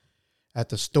 but at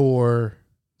the store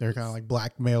they're kind of like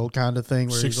blackmailed kind of thing.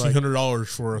 $1,600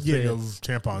 for a thing of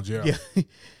tampons. Yeah,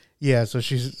 yeah. So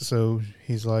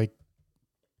he's like,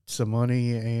 some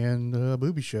money and a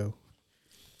booby show.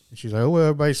 And she's like, oh well,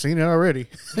 everybody's seen it already.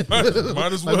 Might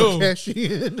as well cash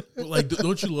in. Like,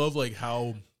 don't you love like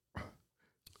how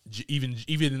even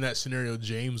in that scenario,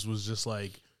 James was just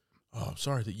like, oh, I'm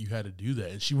sorry that you had to do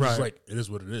that. And she was just like, it is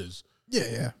what it is.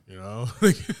 Yeah.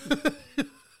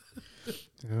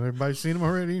 Everybody's seen him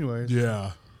already anyway.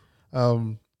 Yeah.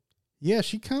 Yeah,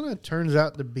 she kind of turns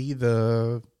out to be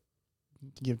to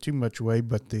give too much away,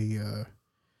 but the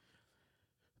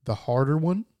harder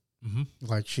one. Mm-hmm.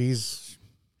 Like she's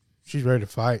ready to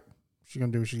fight. She's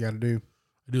going to do what she got to do.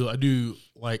 I do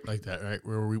like that, right?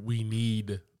 Where we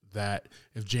need that.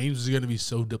 If James is going to be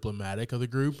so diplomatic of the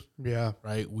group, yeah,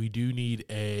 right, we do need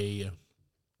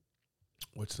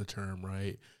what's the term,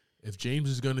 right? If James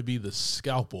is going to be the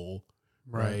scalpel,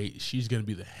 right, she's going to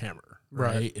be the hammer,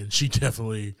 right? And she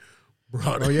definitely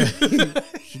brought it. Oh, yeah,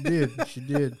 she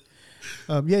did.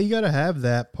 Yeah, you got to have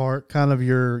that part, kind of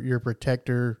your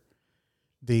protector,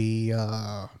 the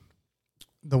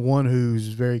one who's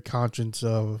very conscious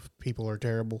of people are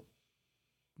terrible.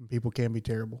 People can be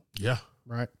terrible. Yeah.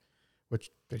 Right? Which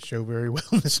they show very well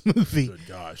in this movie. Good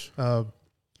gosh.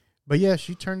 But yeah,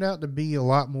 she turned out to be a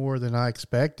lot more than I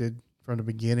expected from the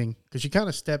beginning, because she kind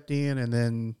of stepped in and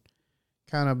then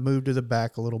kind of moved to the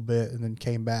back a little bit and then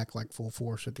came back like full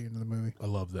force at the end of the movie. I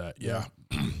love that. Yeah.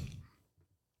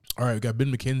 All right, we got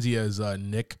Ben McKenzie as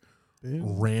Nick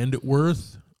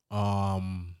Randworth.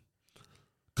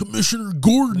 Commissioner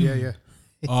Gordon. Yeah.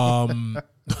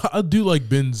 I do like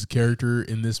Ben's character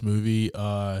in this movie.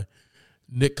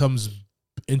 Nick comes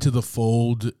into the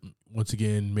fold once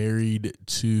again, married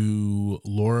to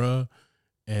Laura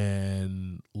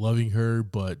and loving her,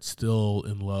 but still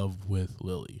in love with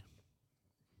Lily.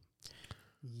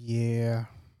 Yeah.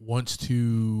 Wants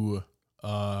to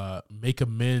make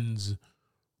amends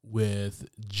with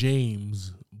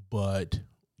James, but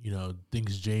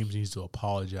thinks James needs to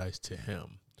apologize to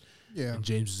him. Yeah. And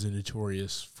James is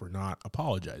notorious for not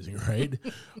apologizing, right?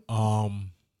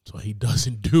 So he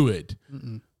doesn't do it.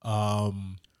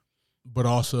 But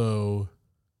also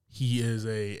he is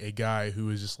a guy who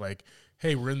is just like,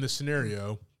 hey, we're in this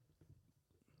scenario.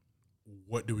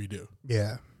 What do we do?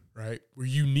 Yeah. Right? Where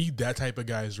you need that type of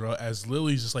guy as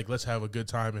Lily's just like, let's have a good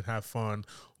time and have fun.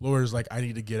 Laura's like, I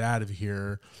need to get out of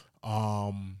here.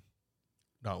 Not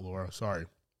Laura, sorry.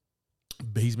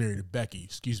 He's married to Becky,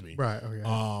 excuse me. Right,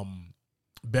 okay.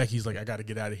 Becky's like, I got to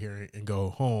get out of here and go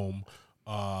home.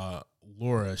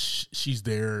 Laura, she's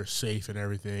there safe and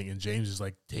everything, and James is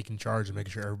like taking charge and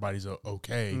making sure everybody's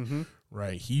okay,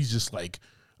 right? He's just like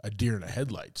a deer in the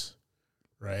headlights,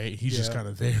 right? He's just kind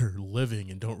of there living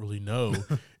and don't really know.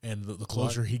 And the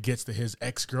closer he gets to his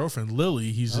ex-girlfriend,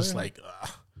 Lily, he's just like, ugh.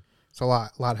 It's a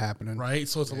lot happening. Right?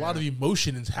 So it's a lot of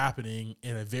emotion is happening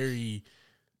in a very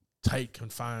tight,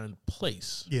 confined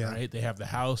place. Yeah. Right? They have the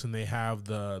house and they have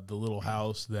the little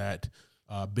house that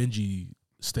Benji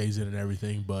stays in and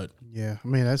everything, but yeah, I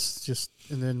mean that's just,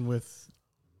 and then with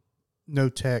no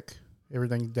tech,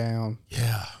 everything's down.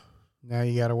 Yeah. Now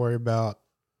you got to worry about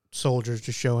soldiers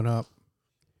just showing up.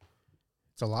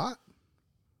 It's a lot.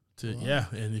 Yeah,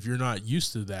 and if you're not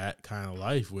used to that kind of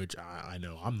life, which I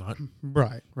know I'm not.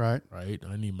 Right. I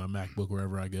need my MacBook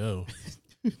wherever I go.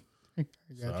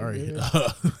 Sorry.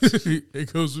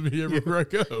 It goes with me everywhere I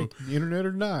go. The internet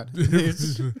or not.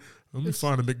 Let me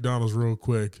find a McDonald's real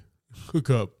quick. Hook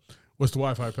up. What's the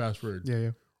Wi-Fi password?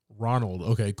 Yeah. Ronald.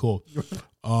 Okay, cool.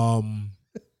 But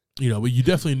you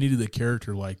definitely needed a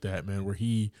character like that, man, where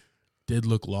he did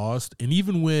look lost. And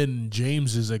even when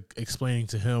James is explaining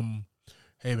to him,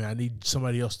 hey, man, I need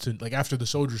somebody else to, like, after the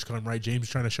soldiers come, right, James is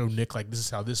trying to show Nick, like, this is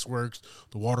how this works,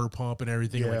 the water pump and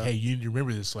everything. Yeah. Like, hey, you need to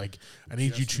remember this. Like, I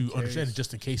need you to understand,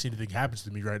 just in case anything happens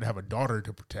to me, right, I have a daughter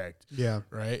to protect. Yeah.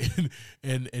 Right?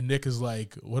 And Nick is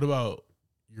like, what about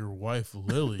your wife,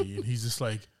 Lily? And he's just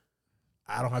like,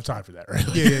 I don't have time for that, right?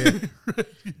 Yeah.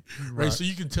 Right. So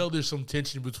you can tell there's some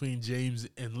tension between James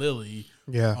and Lily.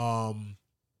 Yeah.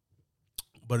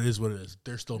 But it is what it is.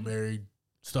 They're still married.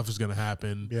 Stuff is gonna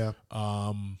happen. Yeah.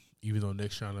 Even though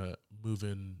Nick's trying to move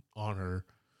in on her.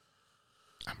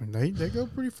 I mean, they go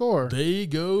pretty far. They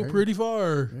go pretty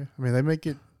far. Yeah. I mean, they make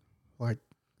it like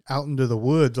out into the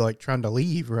woods, like trying to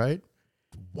leave, right?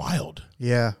 Wild.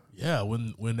 Yeah. Yeah.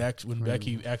 When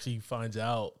Becky actually finds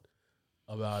out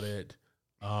about it,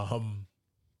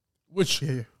 which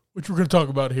we're gonna talk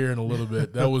about here in a little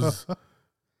bit. That was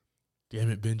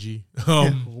damn it, Benji.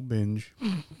 We'll binge.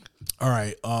 All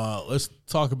right. Let's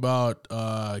talk about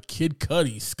Kid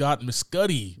Cudi, Scott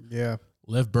Mescudi. Yeah.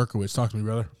 Lev Berkowitz. Talk to me,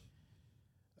 brother.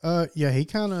 Yeah, he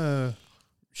kind of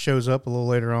shows up a little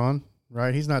later on,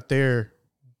 right? He's not there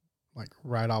like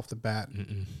right off the bat.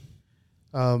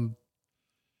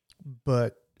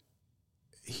 But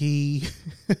he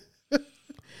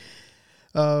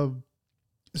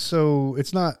so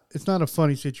it's not a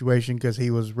funny situation because he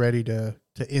was ready to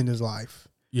end his life.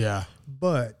 Yeah.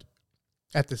 But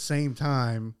at the same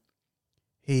time,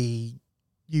 he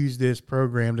used this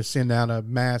program to send out a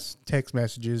mass text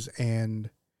messages and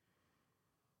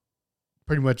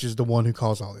pretty much is the one who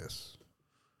caused all this.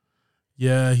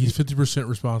 Yeah, he's 50%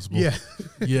 responsible. Yeah.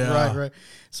 Yeah. Right.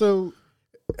 So,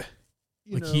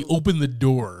 he opened the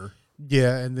door.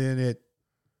 Yeah, and then it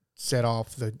set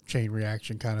off the chain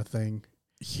reaction kind of thing.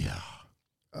 Yeah.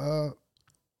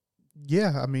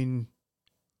 Yeah, I mean,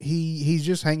 he's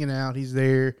just hanging out. He's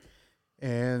there,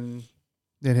 and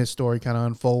then his story kind of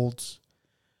unfolds.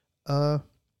 I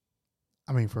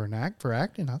mean, for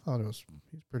acting, I thought he's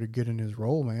pretty good in his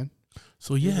role, man.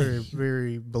 So yeah, very,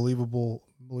 very believable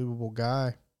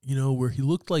guy. Where he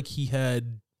looked like he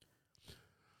had,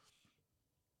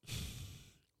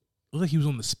 looked like he was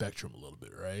on the spectrum a little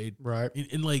bit, right? Right.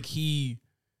 And like he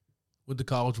went to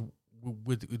college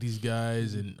with these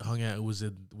guys and hung out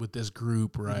with this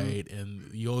group, right? Mm-hmm.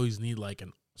 And you always need like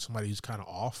somebody who's kind of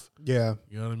off. Yeah.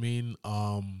 You know what I mean?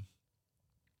 And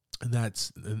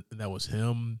that was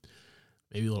him.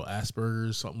 Maybe a little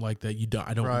Asperger's, something like that.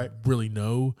 I don't really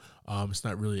know. It's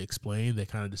not really explained. They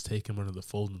kind of just take him under the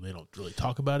fold and they don't really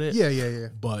talk about it. Yeah.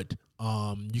 But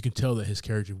you can tell that his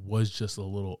character was just a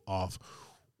little off.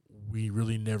 We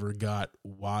really never got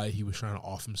why he was trying to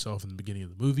off himself in the beginning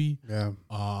of the movie. Yeah.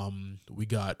 We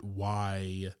got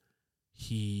why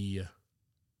he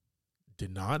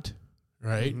did not,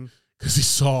 right? Because he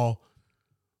saw,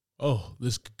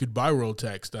 this goodbye world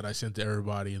text that I sent to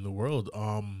everybody in the world.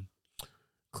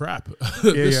 Crap.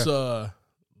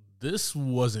 This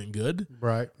wasn't good.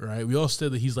 Right. We all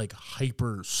said that he's like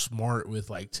hyper smart with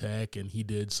like tech, and he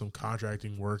did some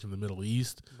contracting work in the Middle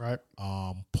East. Right.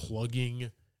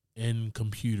 Plugging in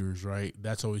computers, right?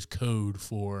 That's always code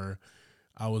for,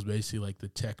 I was basically like the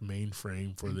tech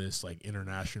mainframe for this like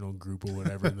international group or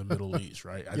whatever in the Middle East,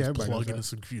 right? I just plug into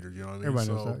some computers, you know what I mean? Everybody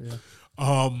knows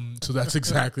that, so that's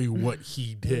exactly what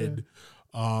he did.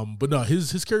 But no,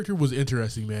 his character was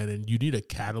interesting, man, and you need a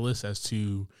catalyst as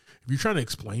to, if you're trying to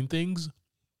explain things,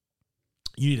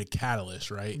 you need a catalyst,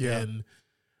 right? Yeah. And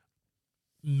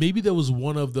maybe that was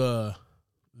one of the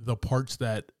parts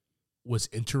that was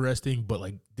interesting, but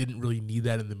like didn't really need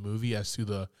that in the movie as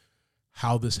to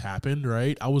how this happened,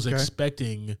 right? I was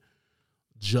expecting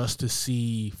just to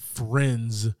see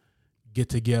friends get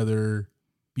together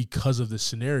because of the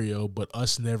scenario, but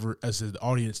us never, as an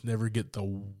audience, never get the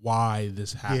why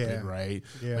this happened, right?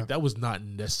 Yeah. Like that was not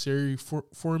necessary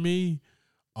for me,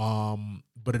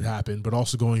 but it happened. But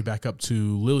also going back up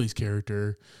to Lily's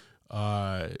character,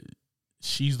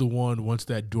 she's the one, once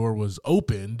that door was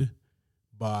opened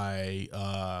by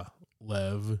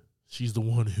Lev, she's the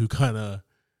one who kind of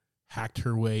hacked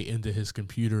her way into his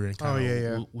computer and kind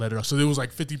of let it off. So it was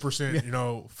like 50%,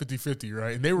 50-50,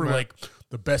 right? And they were like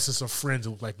the bestest of friends,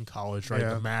 it looked like in college, right?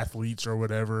 The mathletes or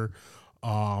whatever,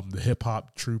 the hip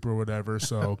hop troupe or whatever.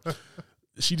 So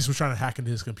she just was trying to hack into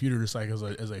his computer just like as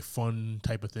a fun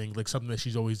type of thing, like something that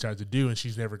she's always tried to do and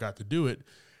she's never got to do it.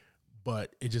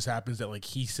 But it just happens that like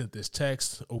he sent this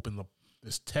text, opened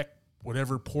this tech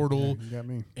whatever portal,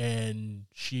 and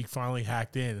she finally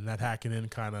hacked in, and that hacking in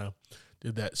kind of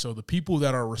did that. So the people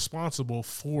that are responsible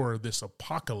for this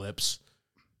apocalypse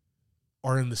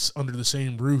are under the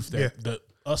same roof that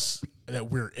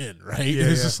we're in, right? Yeah,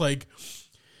 and it's just like,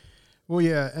 well,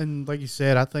 yeah, and like you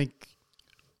said, I think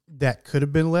that could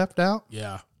have been left out.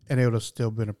 Yeah, and it would have still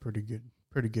been a pretty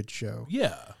good show.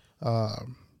 Yeah,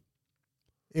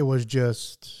 it was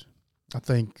just, I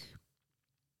think,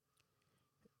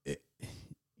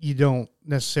 you don't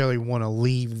necessarily want to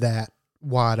leave that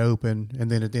wide open, and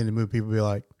then at the end of the movie, people be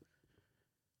like,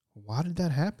 why did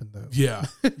that happen though? Yeah,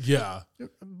 yeah.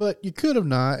 But you could have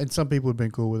not, and some people have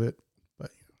been cool with it.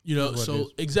 But so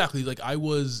exactly, like I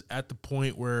was at the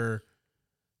point where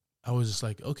I was just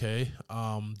like, okay,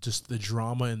 just the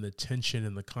drama and the tension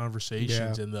and the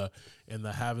conversations and the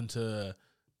having to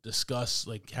discuss,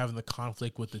 like having the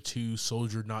conflict with the two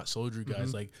soldier, not soldier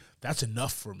guys, like that's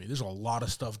enough for me. There's a lot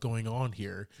of stuff going on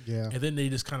here. Yeah. And then they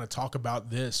just kind of talk about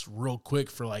this real quick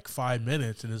for like 5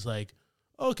 minutes, and it's like,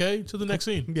 okay, to the next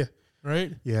scene. Yeah.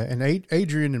 Right? Yeah. And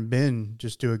Adrian and Ben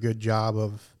just do a good job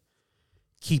of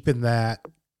keeping that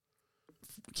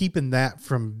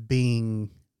from being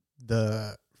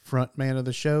the front man of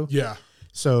the show. Yeah.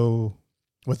 So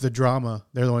with the drama,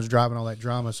 they're the ones driving all that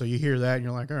drama. So you hear that and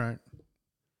you're like, all right,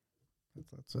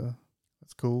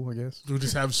 that's cool, I guess. We'll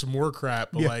just have some more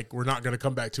crap, but like we're not going to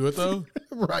come back to it though.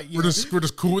 Right. We're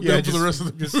just cool with them for the rest of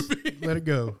the movie. Let it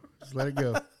go. Just let it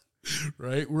go.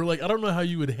 Right. We're like, I don't know how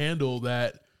you would handle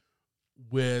that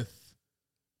with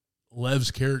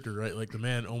Lev's character, right? Like the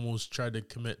man almost tried to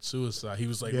commit suicide. He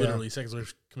was like literally seconds later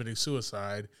committing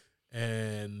suicide,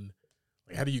 and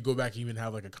like, how do you go back and even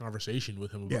have like a conversation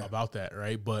with him about that,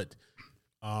 right? But,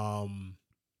 and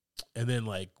then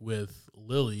like with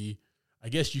Lily, I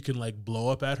guess you can like blow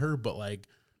up at her, but like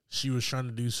she was trying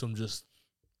to do some just,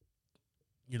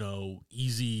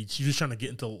 easy. She was trying to get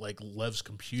into like Lev's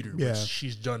computer, which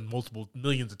she's done multiple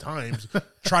millions of times,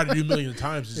 tried to do millions of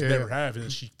times, just never have, and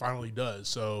then she finally does.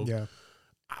 So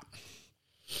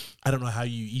I don't know how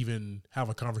you even have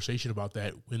a conversation about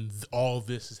that when all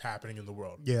this is happening in the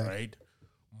world, right?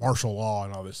 Martial law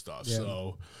and all this stuff. Yeah.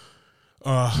 So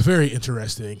very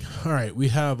interesting. All right, we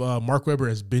have Mark Webber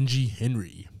as Benji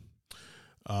Henry.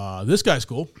 This guy's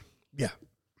cool. Yeah.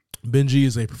 Benji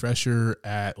is a professor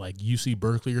at like UC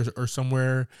Berkeley or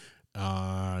somewhere.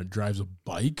 Drives a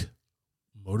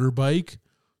motorbike.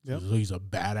 Yep. So he's a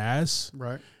badass.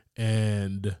 Right.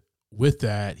 And with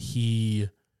that, he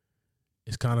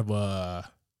is kind of a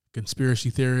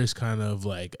conspiracy theorist, kind of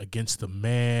like against the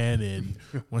man and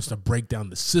wants to break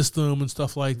down the system and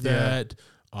stuff like that.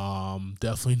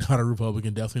 Definitely not a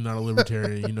Republican, definitely not a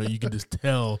libertarian. You can just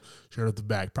tell straight off the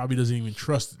back. Probably doesn't even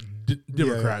trust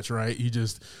Democrats, right? He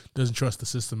just doesn't trust the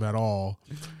system at all.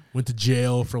 Went to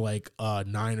jail for like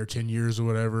 9 or 10 years or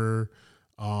whatever.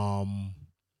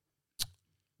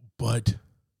 But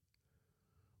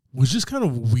was just kind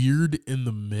of weird in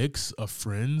the mix of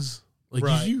friends.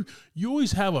 Like you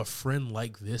always have a friend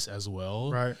like this as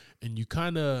well, right? And you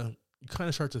kind of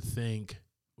start to think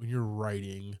when you're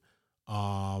writing.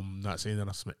 Not saying that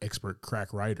I'm some expert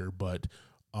crack writer, but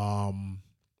when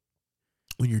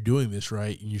you're doing this,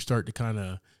 right, and you start to kind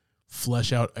of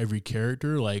flesh out every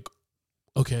character, like,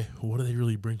 okay, what do they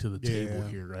really bring to the table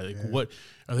here, right? Like, what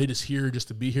are they just here just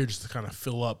to be here, just to kind of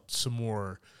fill up some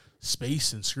more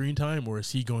space and screen time, or is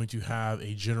he going to have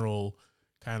a general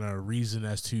kind of reason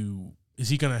as to, is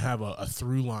he going to have a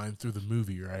through line through the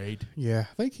movie, right? Yeah,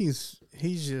 I think he's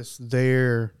just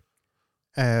there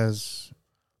as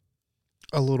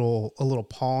a little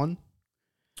pawn.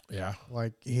 Yeah.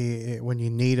 Like when you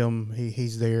need him,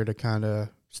 he's there to kind of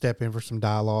step in for some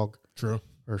dialogue. True.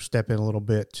 Or step in a little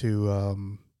bit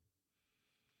to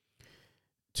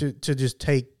just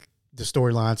take the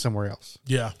storyline somewhere else.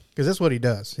 Yeah. Because that's what he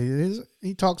does.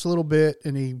 He talks a little bit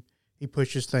and he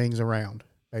pushes things around,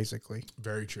 basically.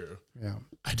 Very true. Yeah.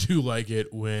 I do like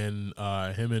it when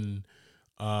him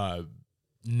and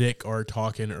Nick are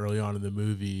talking early on in the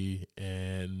movie,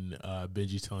 and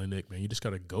Benji's telling Nick, man, you just got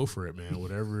to go for it, man.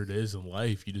 Whatever it is in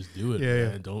life, you just do it,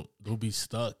 man. Yeah. Don't be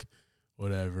stuck,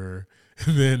 whatever.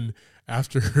 And then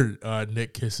after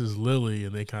Nick kisses Lily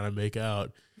and they kind of make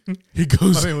out, he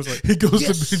goes to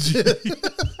Benji.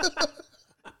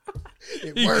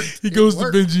 It worked. He goes to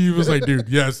Benji. He was like, dude,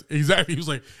 yes, exactly. He was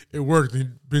like, it worked.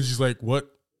 And Benji's like, what?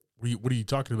 What are you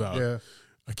talking about? Yeah.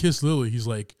 I kissed Lily. He's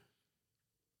like,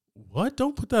 what?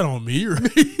 Don't put that on me,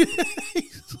 right?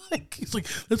 he's like,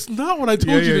 that's not what I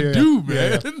told you to do,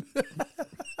 man. Yeah.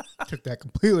 Took that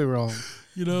completely wrong.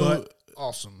 But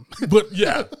awesome. But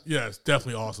it's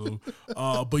definitely awesome.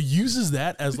 But uses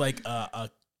that as like a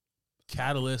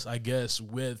catalyst, I guess,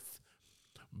 with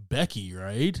Becky,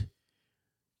 right?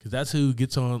 Because that's who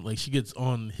gets on. Like, she gets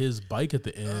on his bike at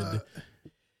the end,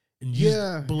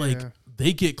 and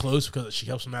they get close because she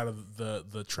helps him out of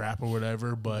the trap or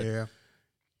whatever. But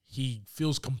he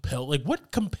feels compelled. Like,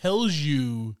 what compels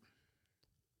you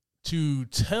to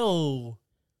tell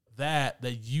that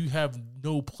you have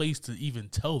no place to even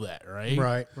tell that,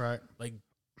 right? Right. Like,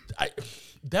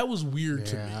 that was weird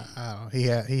to me. I don't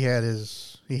know.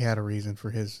 He had a reason for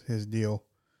his deal,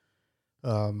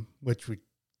 which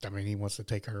he wants to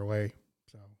take her away.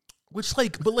 So Which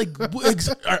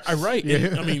right. Yeah.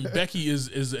 And, I mean, Becky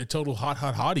is a total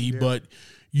hottie, but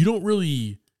you don't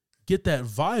really get that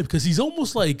vibe because he's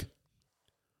almost like,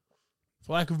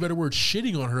 for lack of a better word,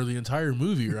 shitting on her the entire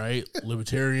movie, right?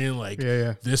 Libertarian, like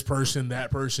this person,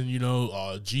 that person,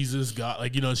 Jesus, God,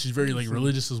 like, she's very like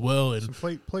religious as well. And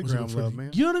some playground love, man.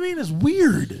 You know what I mean? It's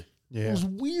weird. Yeah. It was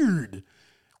weird.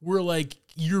 We're like,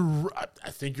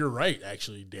 I think you're right,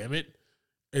 actually, damn it.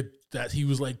 That he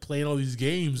was like playing all these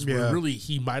games where really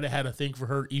he might have had a thing for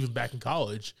her even back in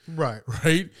college. Right.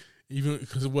 Right? Even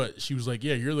because of what? She was like,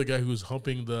 yeah, you're the guy who was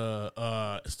humping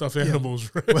the stuffed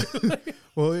animals, right?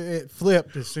 Well, it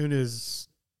flipped as soon as,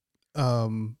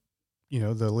 the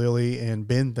Lily and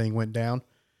Ben thing went down.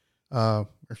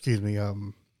 Lily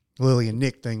and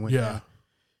Nick thing went down.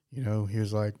 He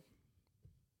was like,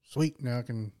 sweet, now I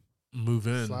can move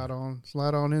in. Slide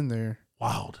on in there.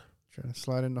 Wild. Trying to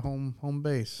slide into home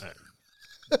base.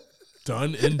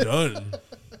 Done and done.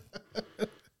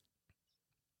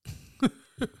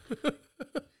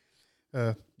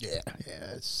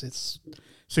 It's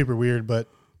super weird, but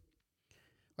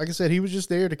like I said, he was just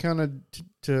there to kind of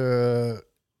to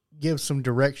give some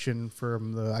direction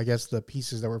from the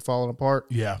pieces that were falling apart.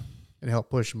 Yeah, and help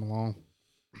push them along.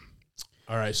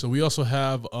 All right, so we also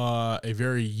have a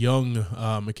very young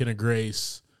McKenna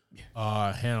Grace,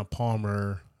 Hannah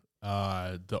Palmer,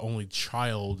 the only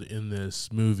child in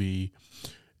this movie,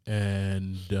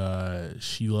 and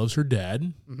she loves her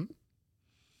dad. Mm-hmm.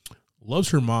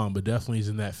 Loves her mom, but definitely is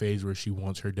in that phase where she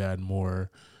wants her dad more,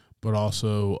 but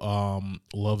also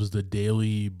loves the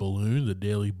Daily Balloon, the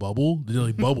Daily Bubble. The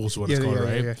Daily Bubble is what it's called,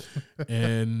 right? Yeah.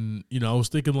 And, I was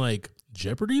thinking, like,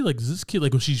 Jeopardy? Like, does this kid,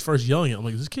 like, when she's first yelling it, I'm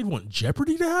like, does this kid want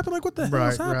Jeopardy to happen? Like, what the hell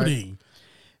is happening? Right.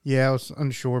 Yeah, I was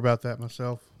unsure about that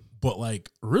myself. But,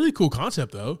 like, really cool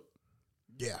concept, though.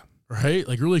 Yeah. Right?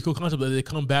 Like, really cool concept that they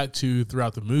come back to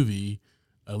throughout the movie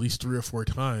at least 3 or 4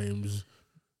 times.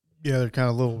 Yeah, they're kind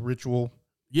of little ritual.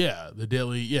 Yeah, the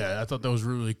daily. Yeah, I thought that was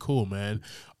really cool, man.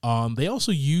 They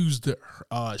also used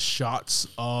shots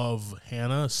of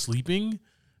Hannah sleeping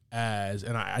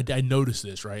and I noticed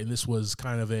this, right? And this was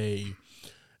kind of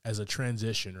as a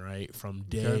transition, right, from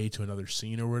day to another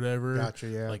scene or whatever. Gotcha.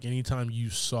 Yeah. Like anytime you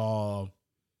saw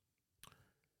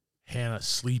Hannah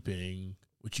sleeping,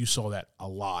 which you saw that a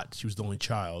lot. She was the only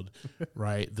child,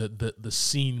 right? The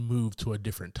scene moved to a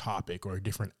different topic or a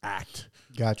different act.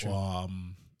 Gotcha.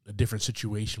 A different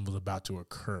situation was about to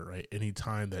occur, right?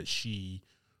 Anytime that she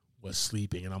was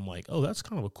sleeping. And I'm like, oh, that's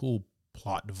kind of a cool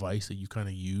plot device that you kind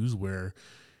of use where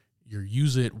you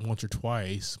use it once or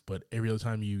twice, but every other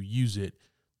time you use it,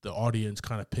 the audience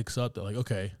kind of picks up that like,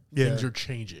 okay, things are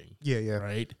changing. Yeah.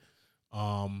 Right?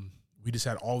 We just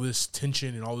had all this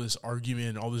tension and all this argument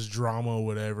and all this drama or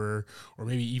whatever, or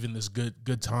maybe even this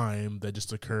good time that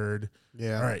just occurred.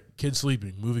 Yeah. All right, kid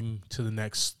sleeping, moving to the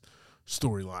next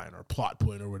storyline or plot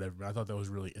point or whatever. I thought that was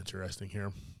really interesting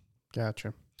here.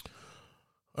 Gotcha.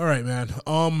 All right, man.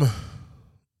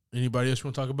 Anybody else you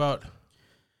want to talk about?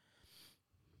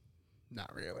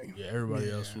 Not really. Yeah,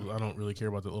 everybody else. I don't really care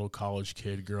about the little college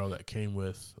kid girl that came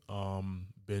with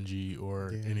Benji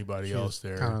or anybody else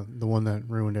there. Kind of the one that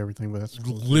ruined everything, but that's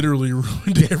cool. Literally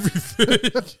ruined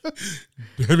everything.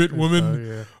 Damn it,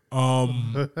 woman.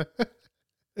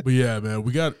 But yeah, man,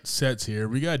 we got sets here.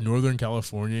 We got Northern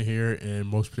California here, and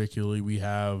most particularly, we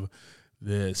have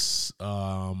this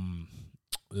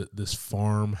this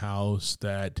farmhouse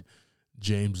that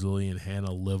James, Lily, and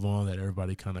Hannah live on that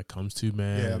everybody kind of comes to,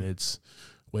 man. Yeah. And it's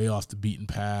way off the beaten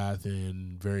path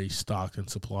and very stocked and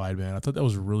supplied, man. I thought that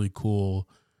was really cool.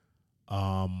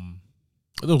 That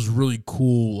was really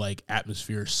cool, like,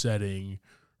 atmosphere setting,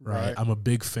 right? I'm a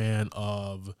big fan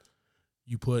of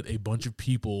you put a bunch of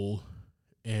people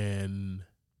in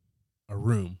a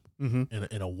room,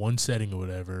 in a one setting or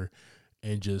whatever,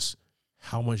 and just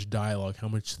how much dialogue, how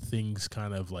much things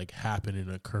kind of like happen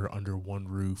and occur under one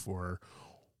roof or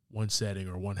one setting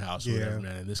or one house or whatever,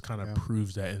 man. And this kind of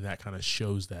proves that, and that kind of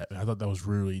shows that. And I thought that was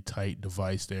really tight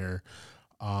device there.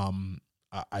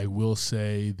 I will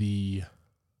say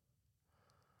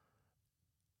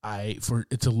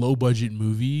it's a low budget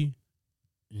movie.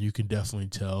 You can definitely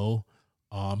tell.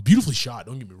 Beautifully shot,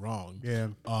 don't get me wrong. Yeah.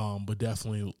 But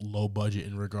definitely low budget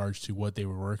in regards to what they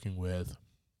were working with.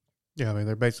 Yeah, I mean,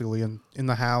 they're basically in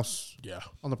the house,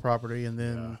 on the property, and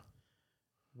then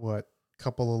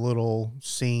couple of little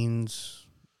scenes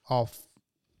off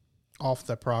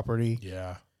the property.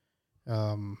 Yeah.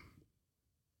 I mean,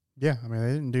 they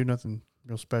didn't do nothing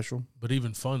real special. But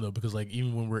even fun, though, because, like,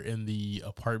 even when we're in the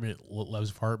apartment,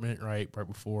 Lev's apartment, right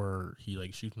before he,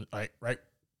 like, shoots, right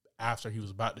after he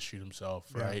was about to shoot himself,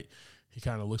 right? he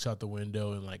kind of looks out the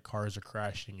window and like cars are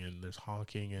crashing and there's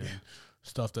honking and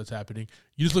stuff that's happening.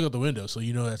 You just look out the window, so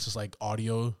you know that's just like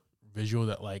audio visual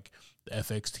that like the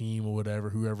FX team or whatever,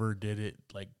 whoever did it,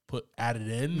 like added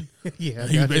in. Yeah,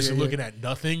 He was basically looking at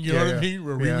nothing. You know what I mean?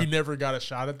 Where Yeah. we never got a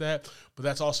shot at that, but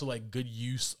that's also like good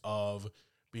use of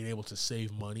being able to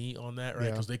save money on that, right?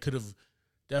 Yeah. Because they could have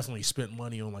definitely spent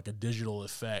money on like a digital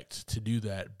effect to do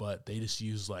that, but they just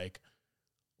use like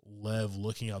Lev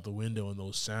looking out the window and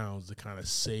those sounds to kind of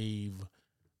save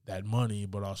that money,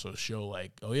 but also show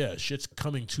like, oh yeah, shit's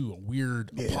coming to a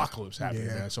weird apocalypse happening,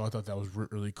 man. So I thought that was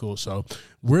really cool. So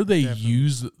where they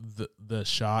use the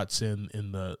shots in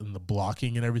the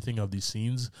blocking and everything of these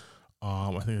scenes,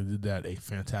 I think they did that a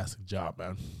fantastic job,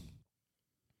 man.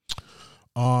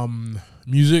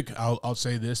 Music, I'll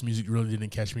say this, music really didn't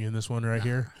catch me in this one right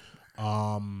here.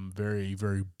 Very,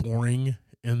 very boring,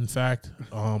 in fact.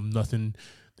 Nothing.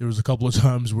 There was a couple of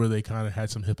times where they kind of had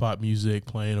some hip hop music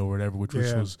playing or whatever, which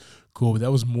was cool. But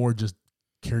that was more just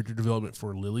character development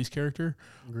for Lily's character.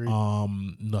 Agreed.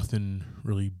 Nothing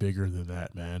really bigger than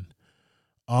that, man.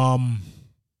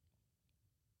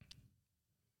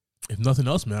 If nothing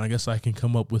else, man, I guess I can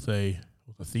come up with a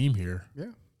theme here.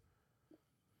 Yeah.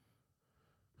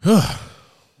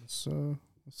 Let's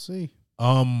see.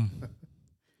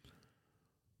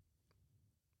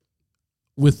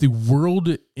 With the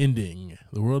world ending,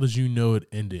 the world as you know it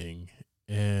ending,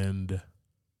 and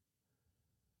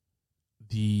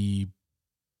the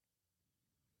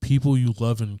people you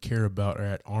love and care about are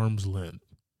at arm's length,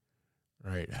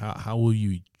 right? How will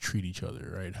you treat each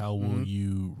other, right? How will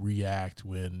you react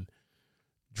when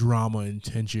drama and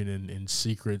tension and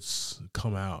secrets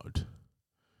come out?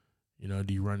 You know,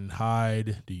 do you run and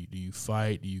hide? Do you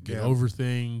fight? Do you get over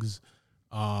things?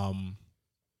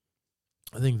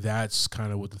 I think that's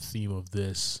kind of what the theme of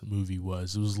this movie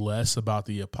was. It was less about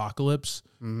the apocalypse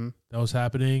that was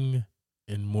happening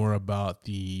and more about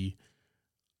the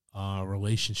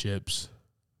relationships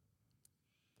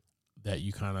that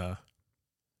you kind of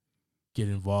get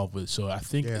involved with. So I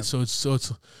think so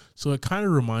it kind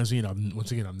of reminds me, and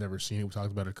once again, I've never seen it. We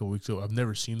talked about it a couple weeks ago. I've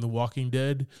never seen The Walking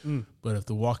Dead, but if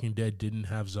The Walking Dead didn't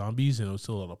have zombies and it was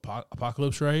still an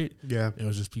apocalypse, right? Yeah, it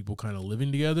was just people kind of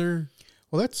living together.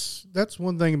 Well, that's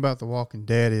one thing about The Walking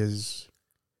Dead is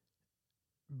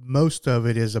most of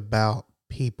it is about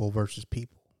people versus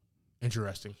people.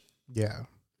 Interesting. Yeah.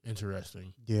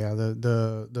 Interesting. Yeah,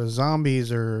 the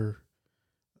zombies are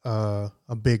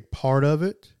a big part of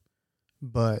it,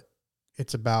 but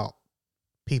it's about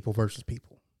people versus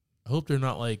people. I hope they're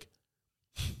not like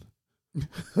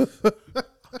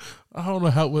I don't know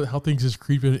how things just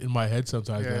creep in my head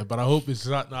sometimes, man, but I hope it's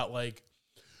not like,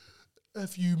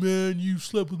 F you, man, you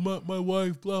slept with my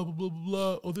wife, blah, blah, blah, blah,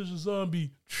 blah. Oh, there's a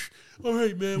zombie. All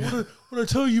right, man, what I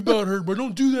tell you about her, but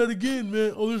don't do that again,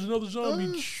 man. Oh, there's another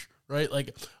zombie. Right?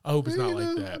 Like, I hope it's not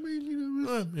like that. I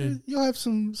mean, you'll have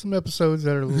some episodes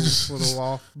that are a little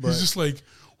off. But it's just like,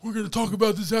 we're going to talk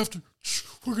about this after.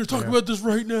 We're going to talk about this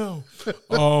right now.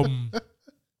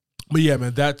 But yeah,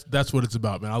 man, that's what it's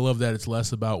about, man. I love that it's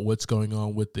less about what's going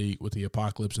on with the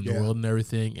apocalypse in the world and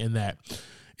everything, and that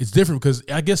it's different because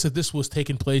I guess if this was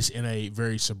taking place in a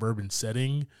very suburban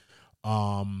setting,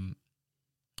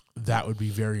 that would be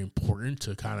very important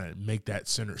to kind of make that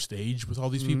center stage with all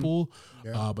these people.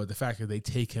 Yeah. But the fact that they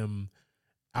take him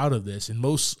out of this, and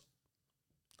most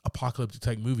apocalyptic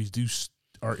type movies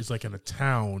it's like in a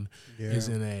town, is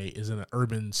in an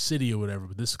urban city or whatever.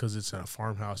 But this, because it's in a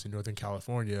farmhouse in Northern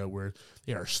California where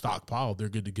they are stockpiled, they're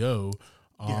good to go.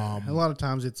 A lot of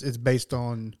times it's based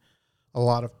on a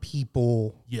lot of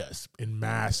people. Yes, in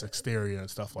mass hysteria and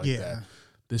stuff like that.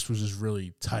 This was just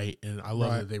really tight, and I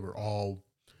love that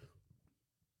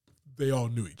they all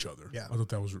knew each other. Yeah. I thought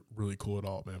that was really cool at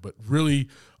all, man. But really,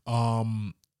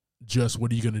 just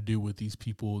what are you going to do with these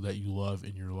people that you love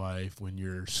in your life when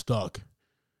you're stuck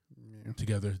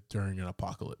together during an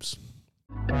apocalypse?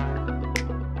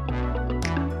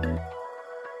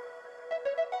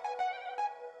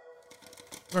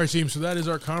 All right, team. So that is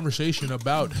our conversation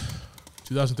about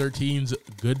 2013's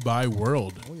Goodbye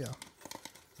World. Oh, yeah.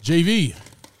 JV,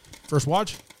 first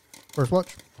watch? First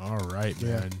watch. All right,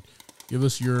 man. Give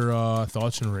us your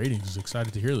thoughts and ratings.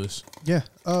 Excited to hear this. Yeah.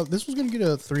 This was going to get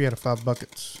a 3 out of 5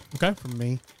 buckets. Okay. From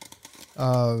me.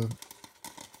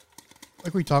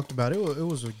 Like we talked about, it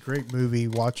was a great movie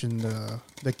watching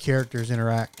the characters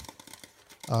interact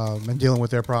and dealing with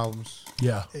their problems.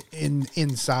 Yeah.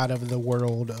 Inside of the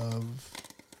world of,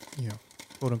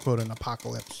 quote unquote, an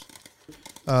apocalypse.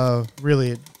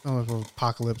 Really, I don't know if it was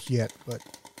apocalypse yet, but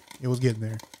it was getting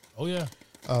there. Oh, yeah.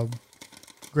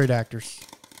 Great actors.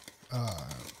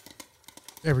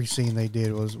 every scene they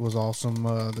did was awesome.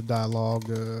 The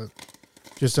dialogue,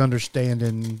 just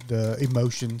understanding the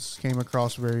emotions came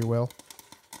across very well.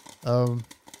 Not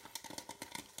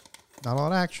a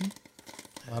lot of action,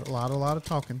 a lot of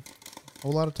talking, a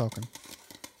whole lot of talking.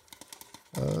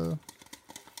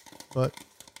 But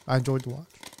I enjoyed the watch.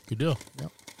 Good deal.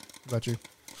 Yep. What about you?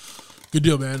 Good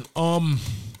deal, man.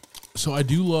 So I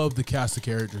do love the cast of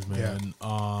characters, man.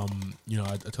 Yeah. You know,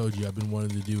 I told you I've been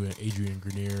wanting to do an Adrian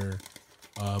Grenier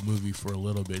movie for a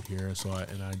little bit here, so I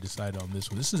decided on this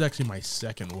one. This is actually my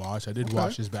second watch. I did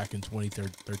watch this back in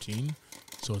 2013,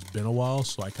 so it's been a while.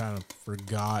 So I kind of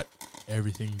forgot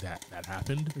everything that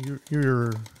happened.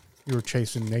 You were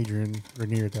chasing Adrian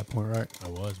Grenier at that point, right? I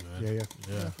was, man.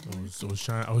 Yeah.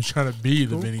 I was trying to be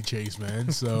the Vinny Chase,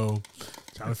 man. So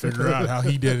trying to figure out how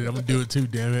he did it. I'm gonna do it too.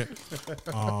 Damn it.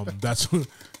 That's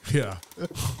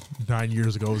 9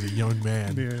 years ago. I was a young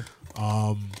man. Yeah.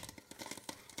 God,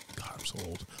 I'm so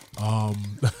old.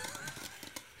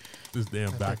 This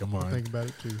damn back of mine. I think about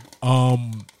it too.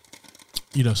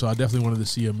 You know, so I definitely wanted to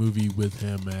see a movie with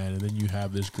him, man. And then you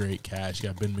have this great cast. You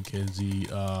got Ben McKenzie,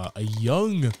 a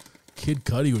young Kid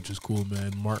Cudi, which is cool,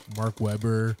 man. Mark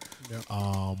Webber. Yep.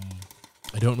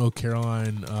 I don't know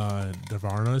Caroline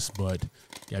Davarnas, but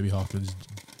Gabby Hoffman's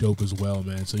dope as well,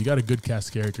 man. So you got a good cast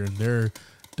of character, and their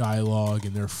dialogue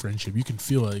and their friendship. You can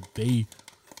feel like they,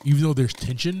 even though there's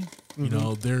tension, you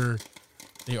know,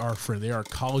 they are friends. They are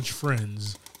college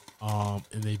friends.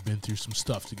 And they've been through some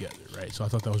stuff together, right? So I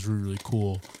thought that was really, really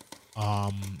cool.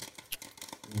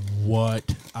 What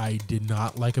I did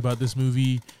not like about this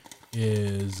movie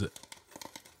is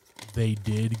they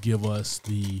did give us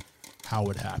the how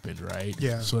it happened, right?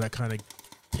 Yeah. So that kind of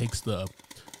takes the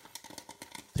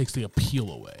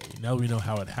appeal away. Now we know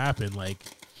how it happened. Like,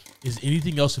 is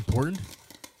anything else important?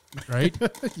 Right?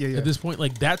 Yeah. At this point,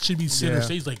 like, that should be center Yeah.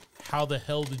 stage. Like, how the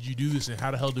hell did you do this, and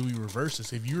how the hell do we reverse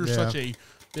this? If you're such a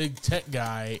big tech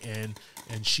guy and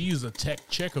she's a tech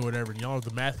chick or whatever, and y'all are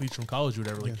the mathletes from college or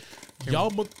whatever, like, y'all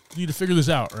need to figure this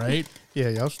out, right? Yeah,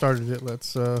 y'all started it.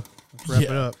 Let's wrap it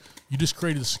up. You just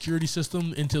created a security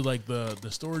system into like the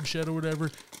storage shed or whatever.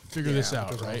 Figure this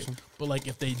out, that's right? awesome. But like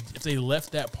if they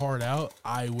left that part out,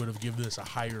 I would have given this a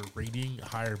higher rating, a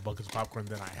higher buckets of popcorn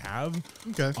than I have.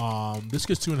 Okay. This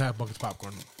gets 2.5 buckets of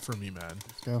popcorn for me, man.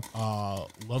 Let's go.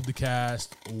 Love the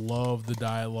cast, love the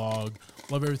dialogue,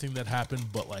 love everything that happened,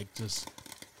 but like just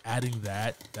adding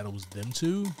that it was them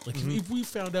two. Like if we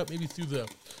found out maybe through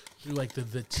like the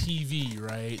TV,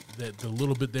 right? That the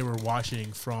little bit they were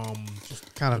watching from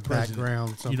Kind of the president, background,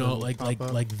 something. you know,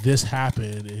 like this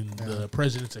happened and the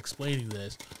president's explaining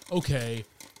this. Okay,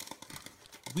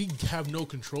 we have no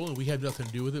control and we have nothing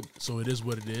to do with it, so it is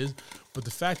what it is. But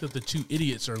the fact that the two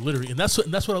idiots are literally, and that's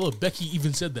what I love. Becky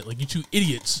even said that, like, you two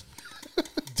idiots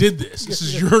did this. This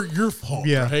is your fault,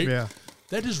 right? Yeah.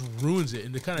 That just ruins it,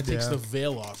 and it kind of takes the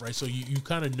veil off, right? So you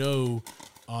kind of know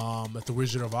that the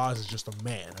Wizard of Oz is just a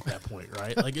man at that point,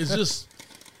 right? Like, it's just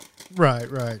Right.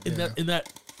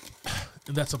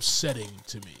 and that's upsetting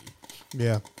to me.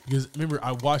 Yeah. Because remember,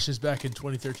 I watched this back in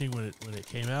 2013 when it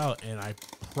came out, and I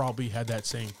probably had that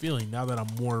same feeling. Now that I'm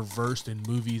more versed in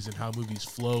movies and how movies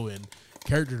flow and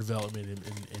character development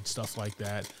and stuff like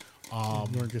that.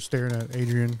 You weren't just staring at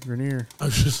Adrian Grenier. I'm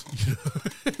just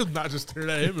not just staring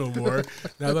at him no more.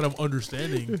 Now that I'm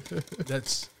understanding,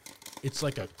 it's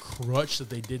like a crutch that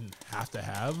they didn't have to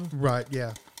have. Right,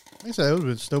 yeah. Like I said, it would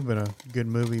have still been a good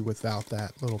movie without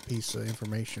that little piece of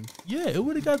information. Yeah, it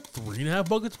would have got 3.5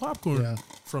 buckets of popcorn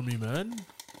from me, man.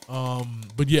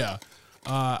 But yeah,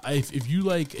 if you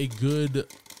like a good,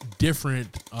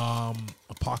 different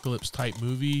apocalypse type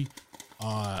movie,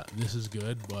 this is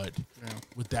good. But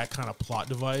with that kind of plot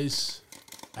device,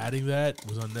 adding that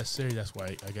was unnecessary. That's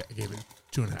why I gave it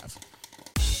 2.5.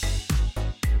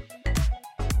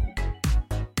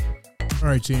 All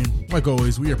right, team. Like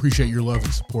always, we appreciate your love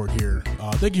and support here.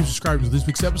 Thank you for subscribing to this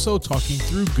week's episode, talking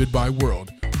through Goodbye World.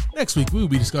 Next week, we will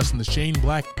be discussing the Shane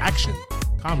Black action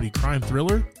comedy crime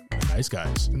thriller, Nice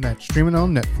Guys. And that's streaming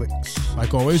on Netflix.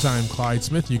 Like always, I am Clyde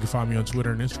Smith. You can find me on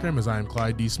Twitter and Instagram as I am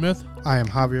Clyde D. Smith. I am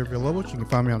Javier Villalobos. You can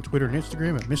find me on Twitter and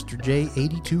Instagram at Mr.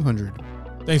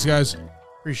 J8200. Thanks, guys.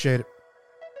 Appreciate it.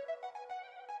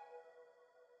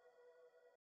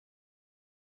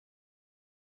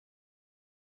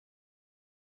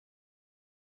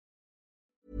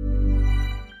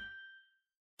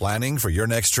 Planning for your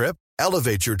next trip?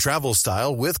 Elevate your travel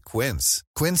style with Quince.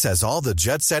 Quince has all the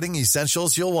jet-setting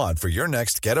essentials you'll want for your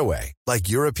next getaway, like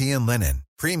European linen,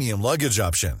 premium luggage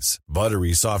options,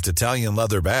 buttery soft Italian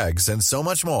leather bags, and so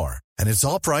much more. And it's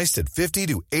all priced at 50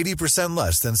 to 80%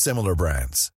 less than similar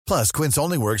brands. Plus, Quince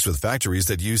only works with factories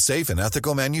that use safe and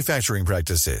ethical manufacturing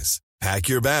practices. Pack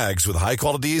your bags with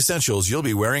high-quality essentials you'll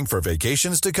be wearing for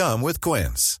vacations to come with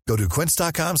Quince. Go to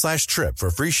quince.com/trip for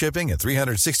free shipping and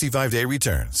 365-day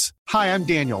returns. Hi, I'm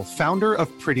Daniel, founder of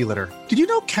Pretty Litter. Did you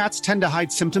know cats tend to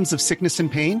hide symptoms of sickness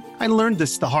and pain? I learned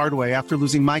this the hard way after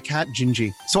losing my cat,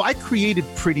 Gingy. So I created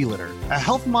Pretty Litter, a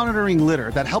health monitoring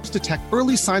litter that helps detect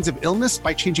early signs of illness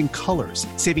by changing colors,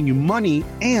 saving you money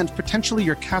and potentially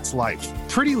your cat's life.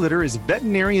 Pretty Litter is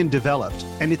veterinarian developed,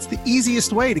 and it's the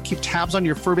easiest way to keep tabs on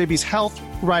your fur baby's health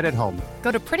right at home.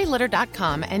 Go to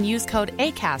prettylitter.com and use code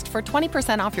ACAST for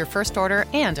 20% off your first order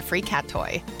and a free cat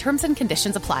toy. Terms and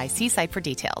conditions apply. See site for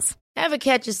details. Ever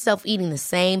catch yourself eating the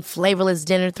same flavorless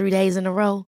dinner 3 days in a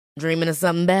row? Dreaming of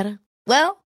something better?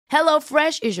 Well,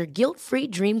 HelloFresh is your guilt-free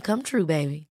dream come true,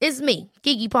 baby. It's me,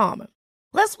 Keke Palmer.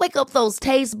 Let's wake up those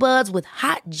taste buds with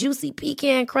hot, juicy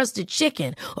pecan-crusted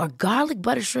chicken or garlic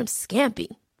butter shrimp scampi.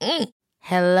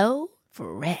 Hello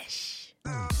Fresh.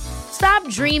 Stop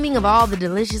dreaming of all the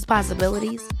delicious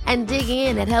possibilities and dig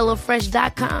in at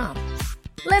HelloFresh.com.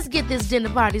 Let's get this dinner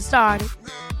party started.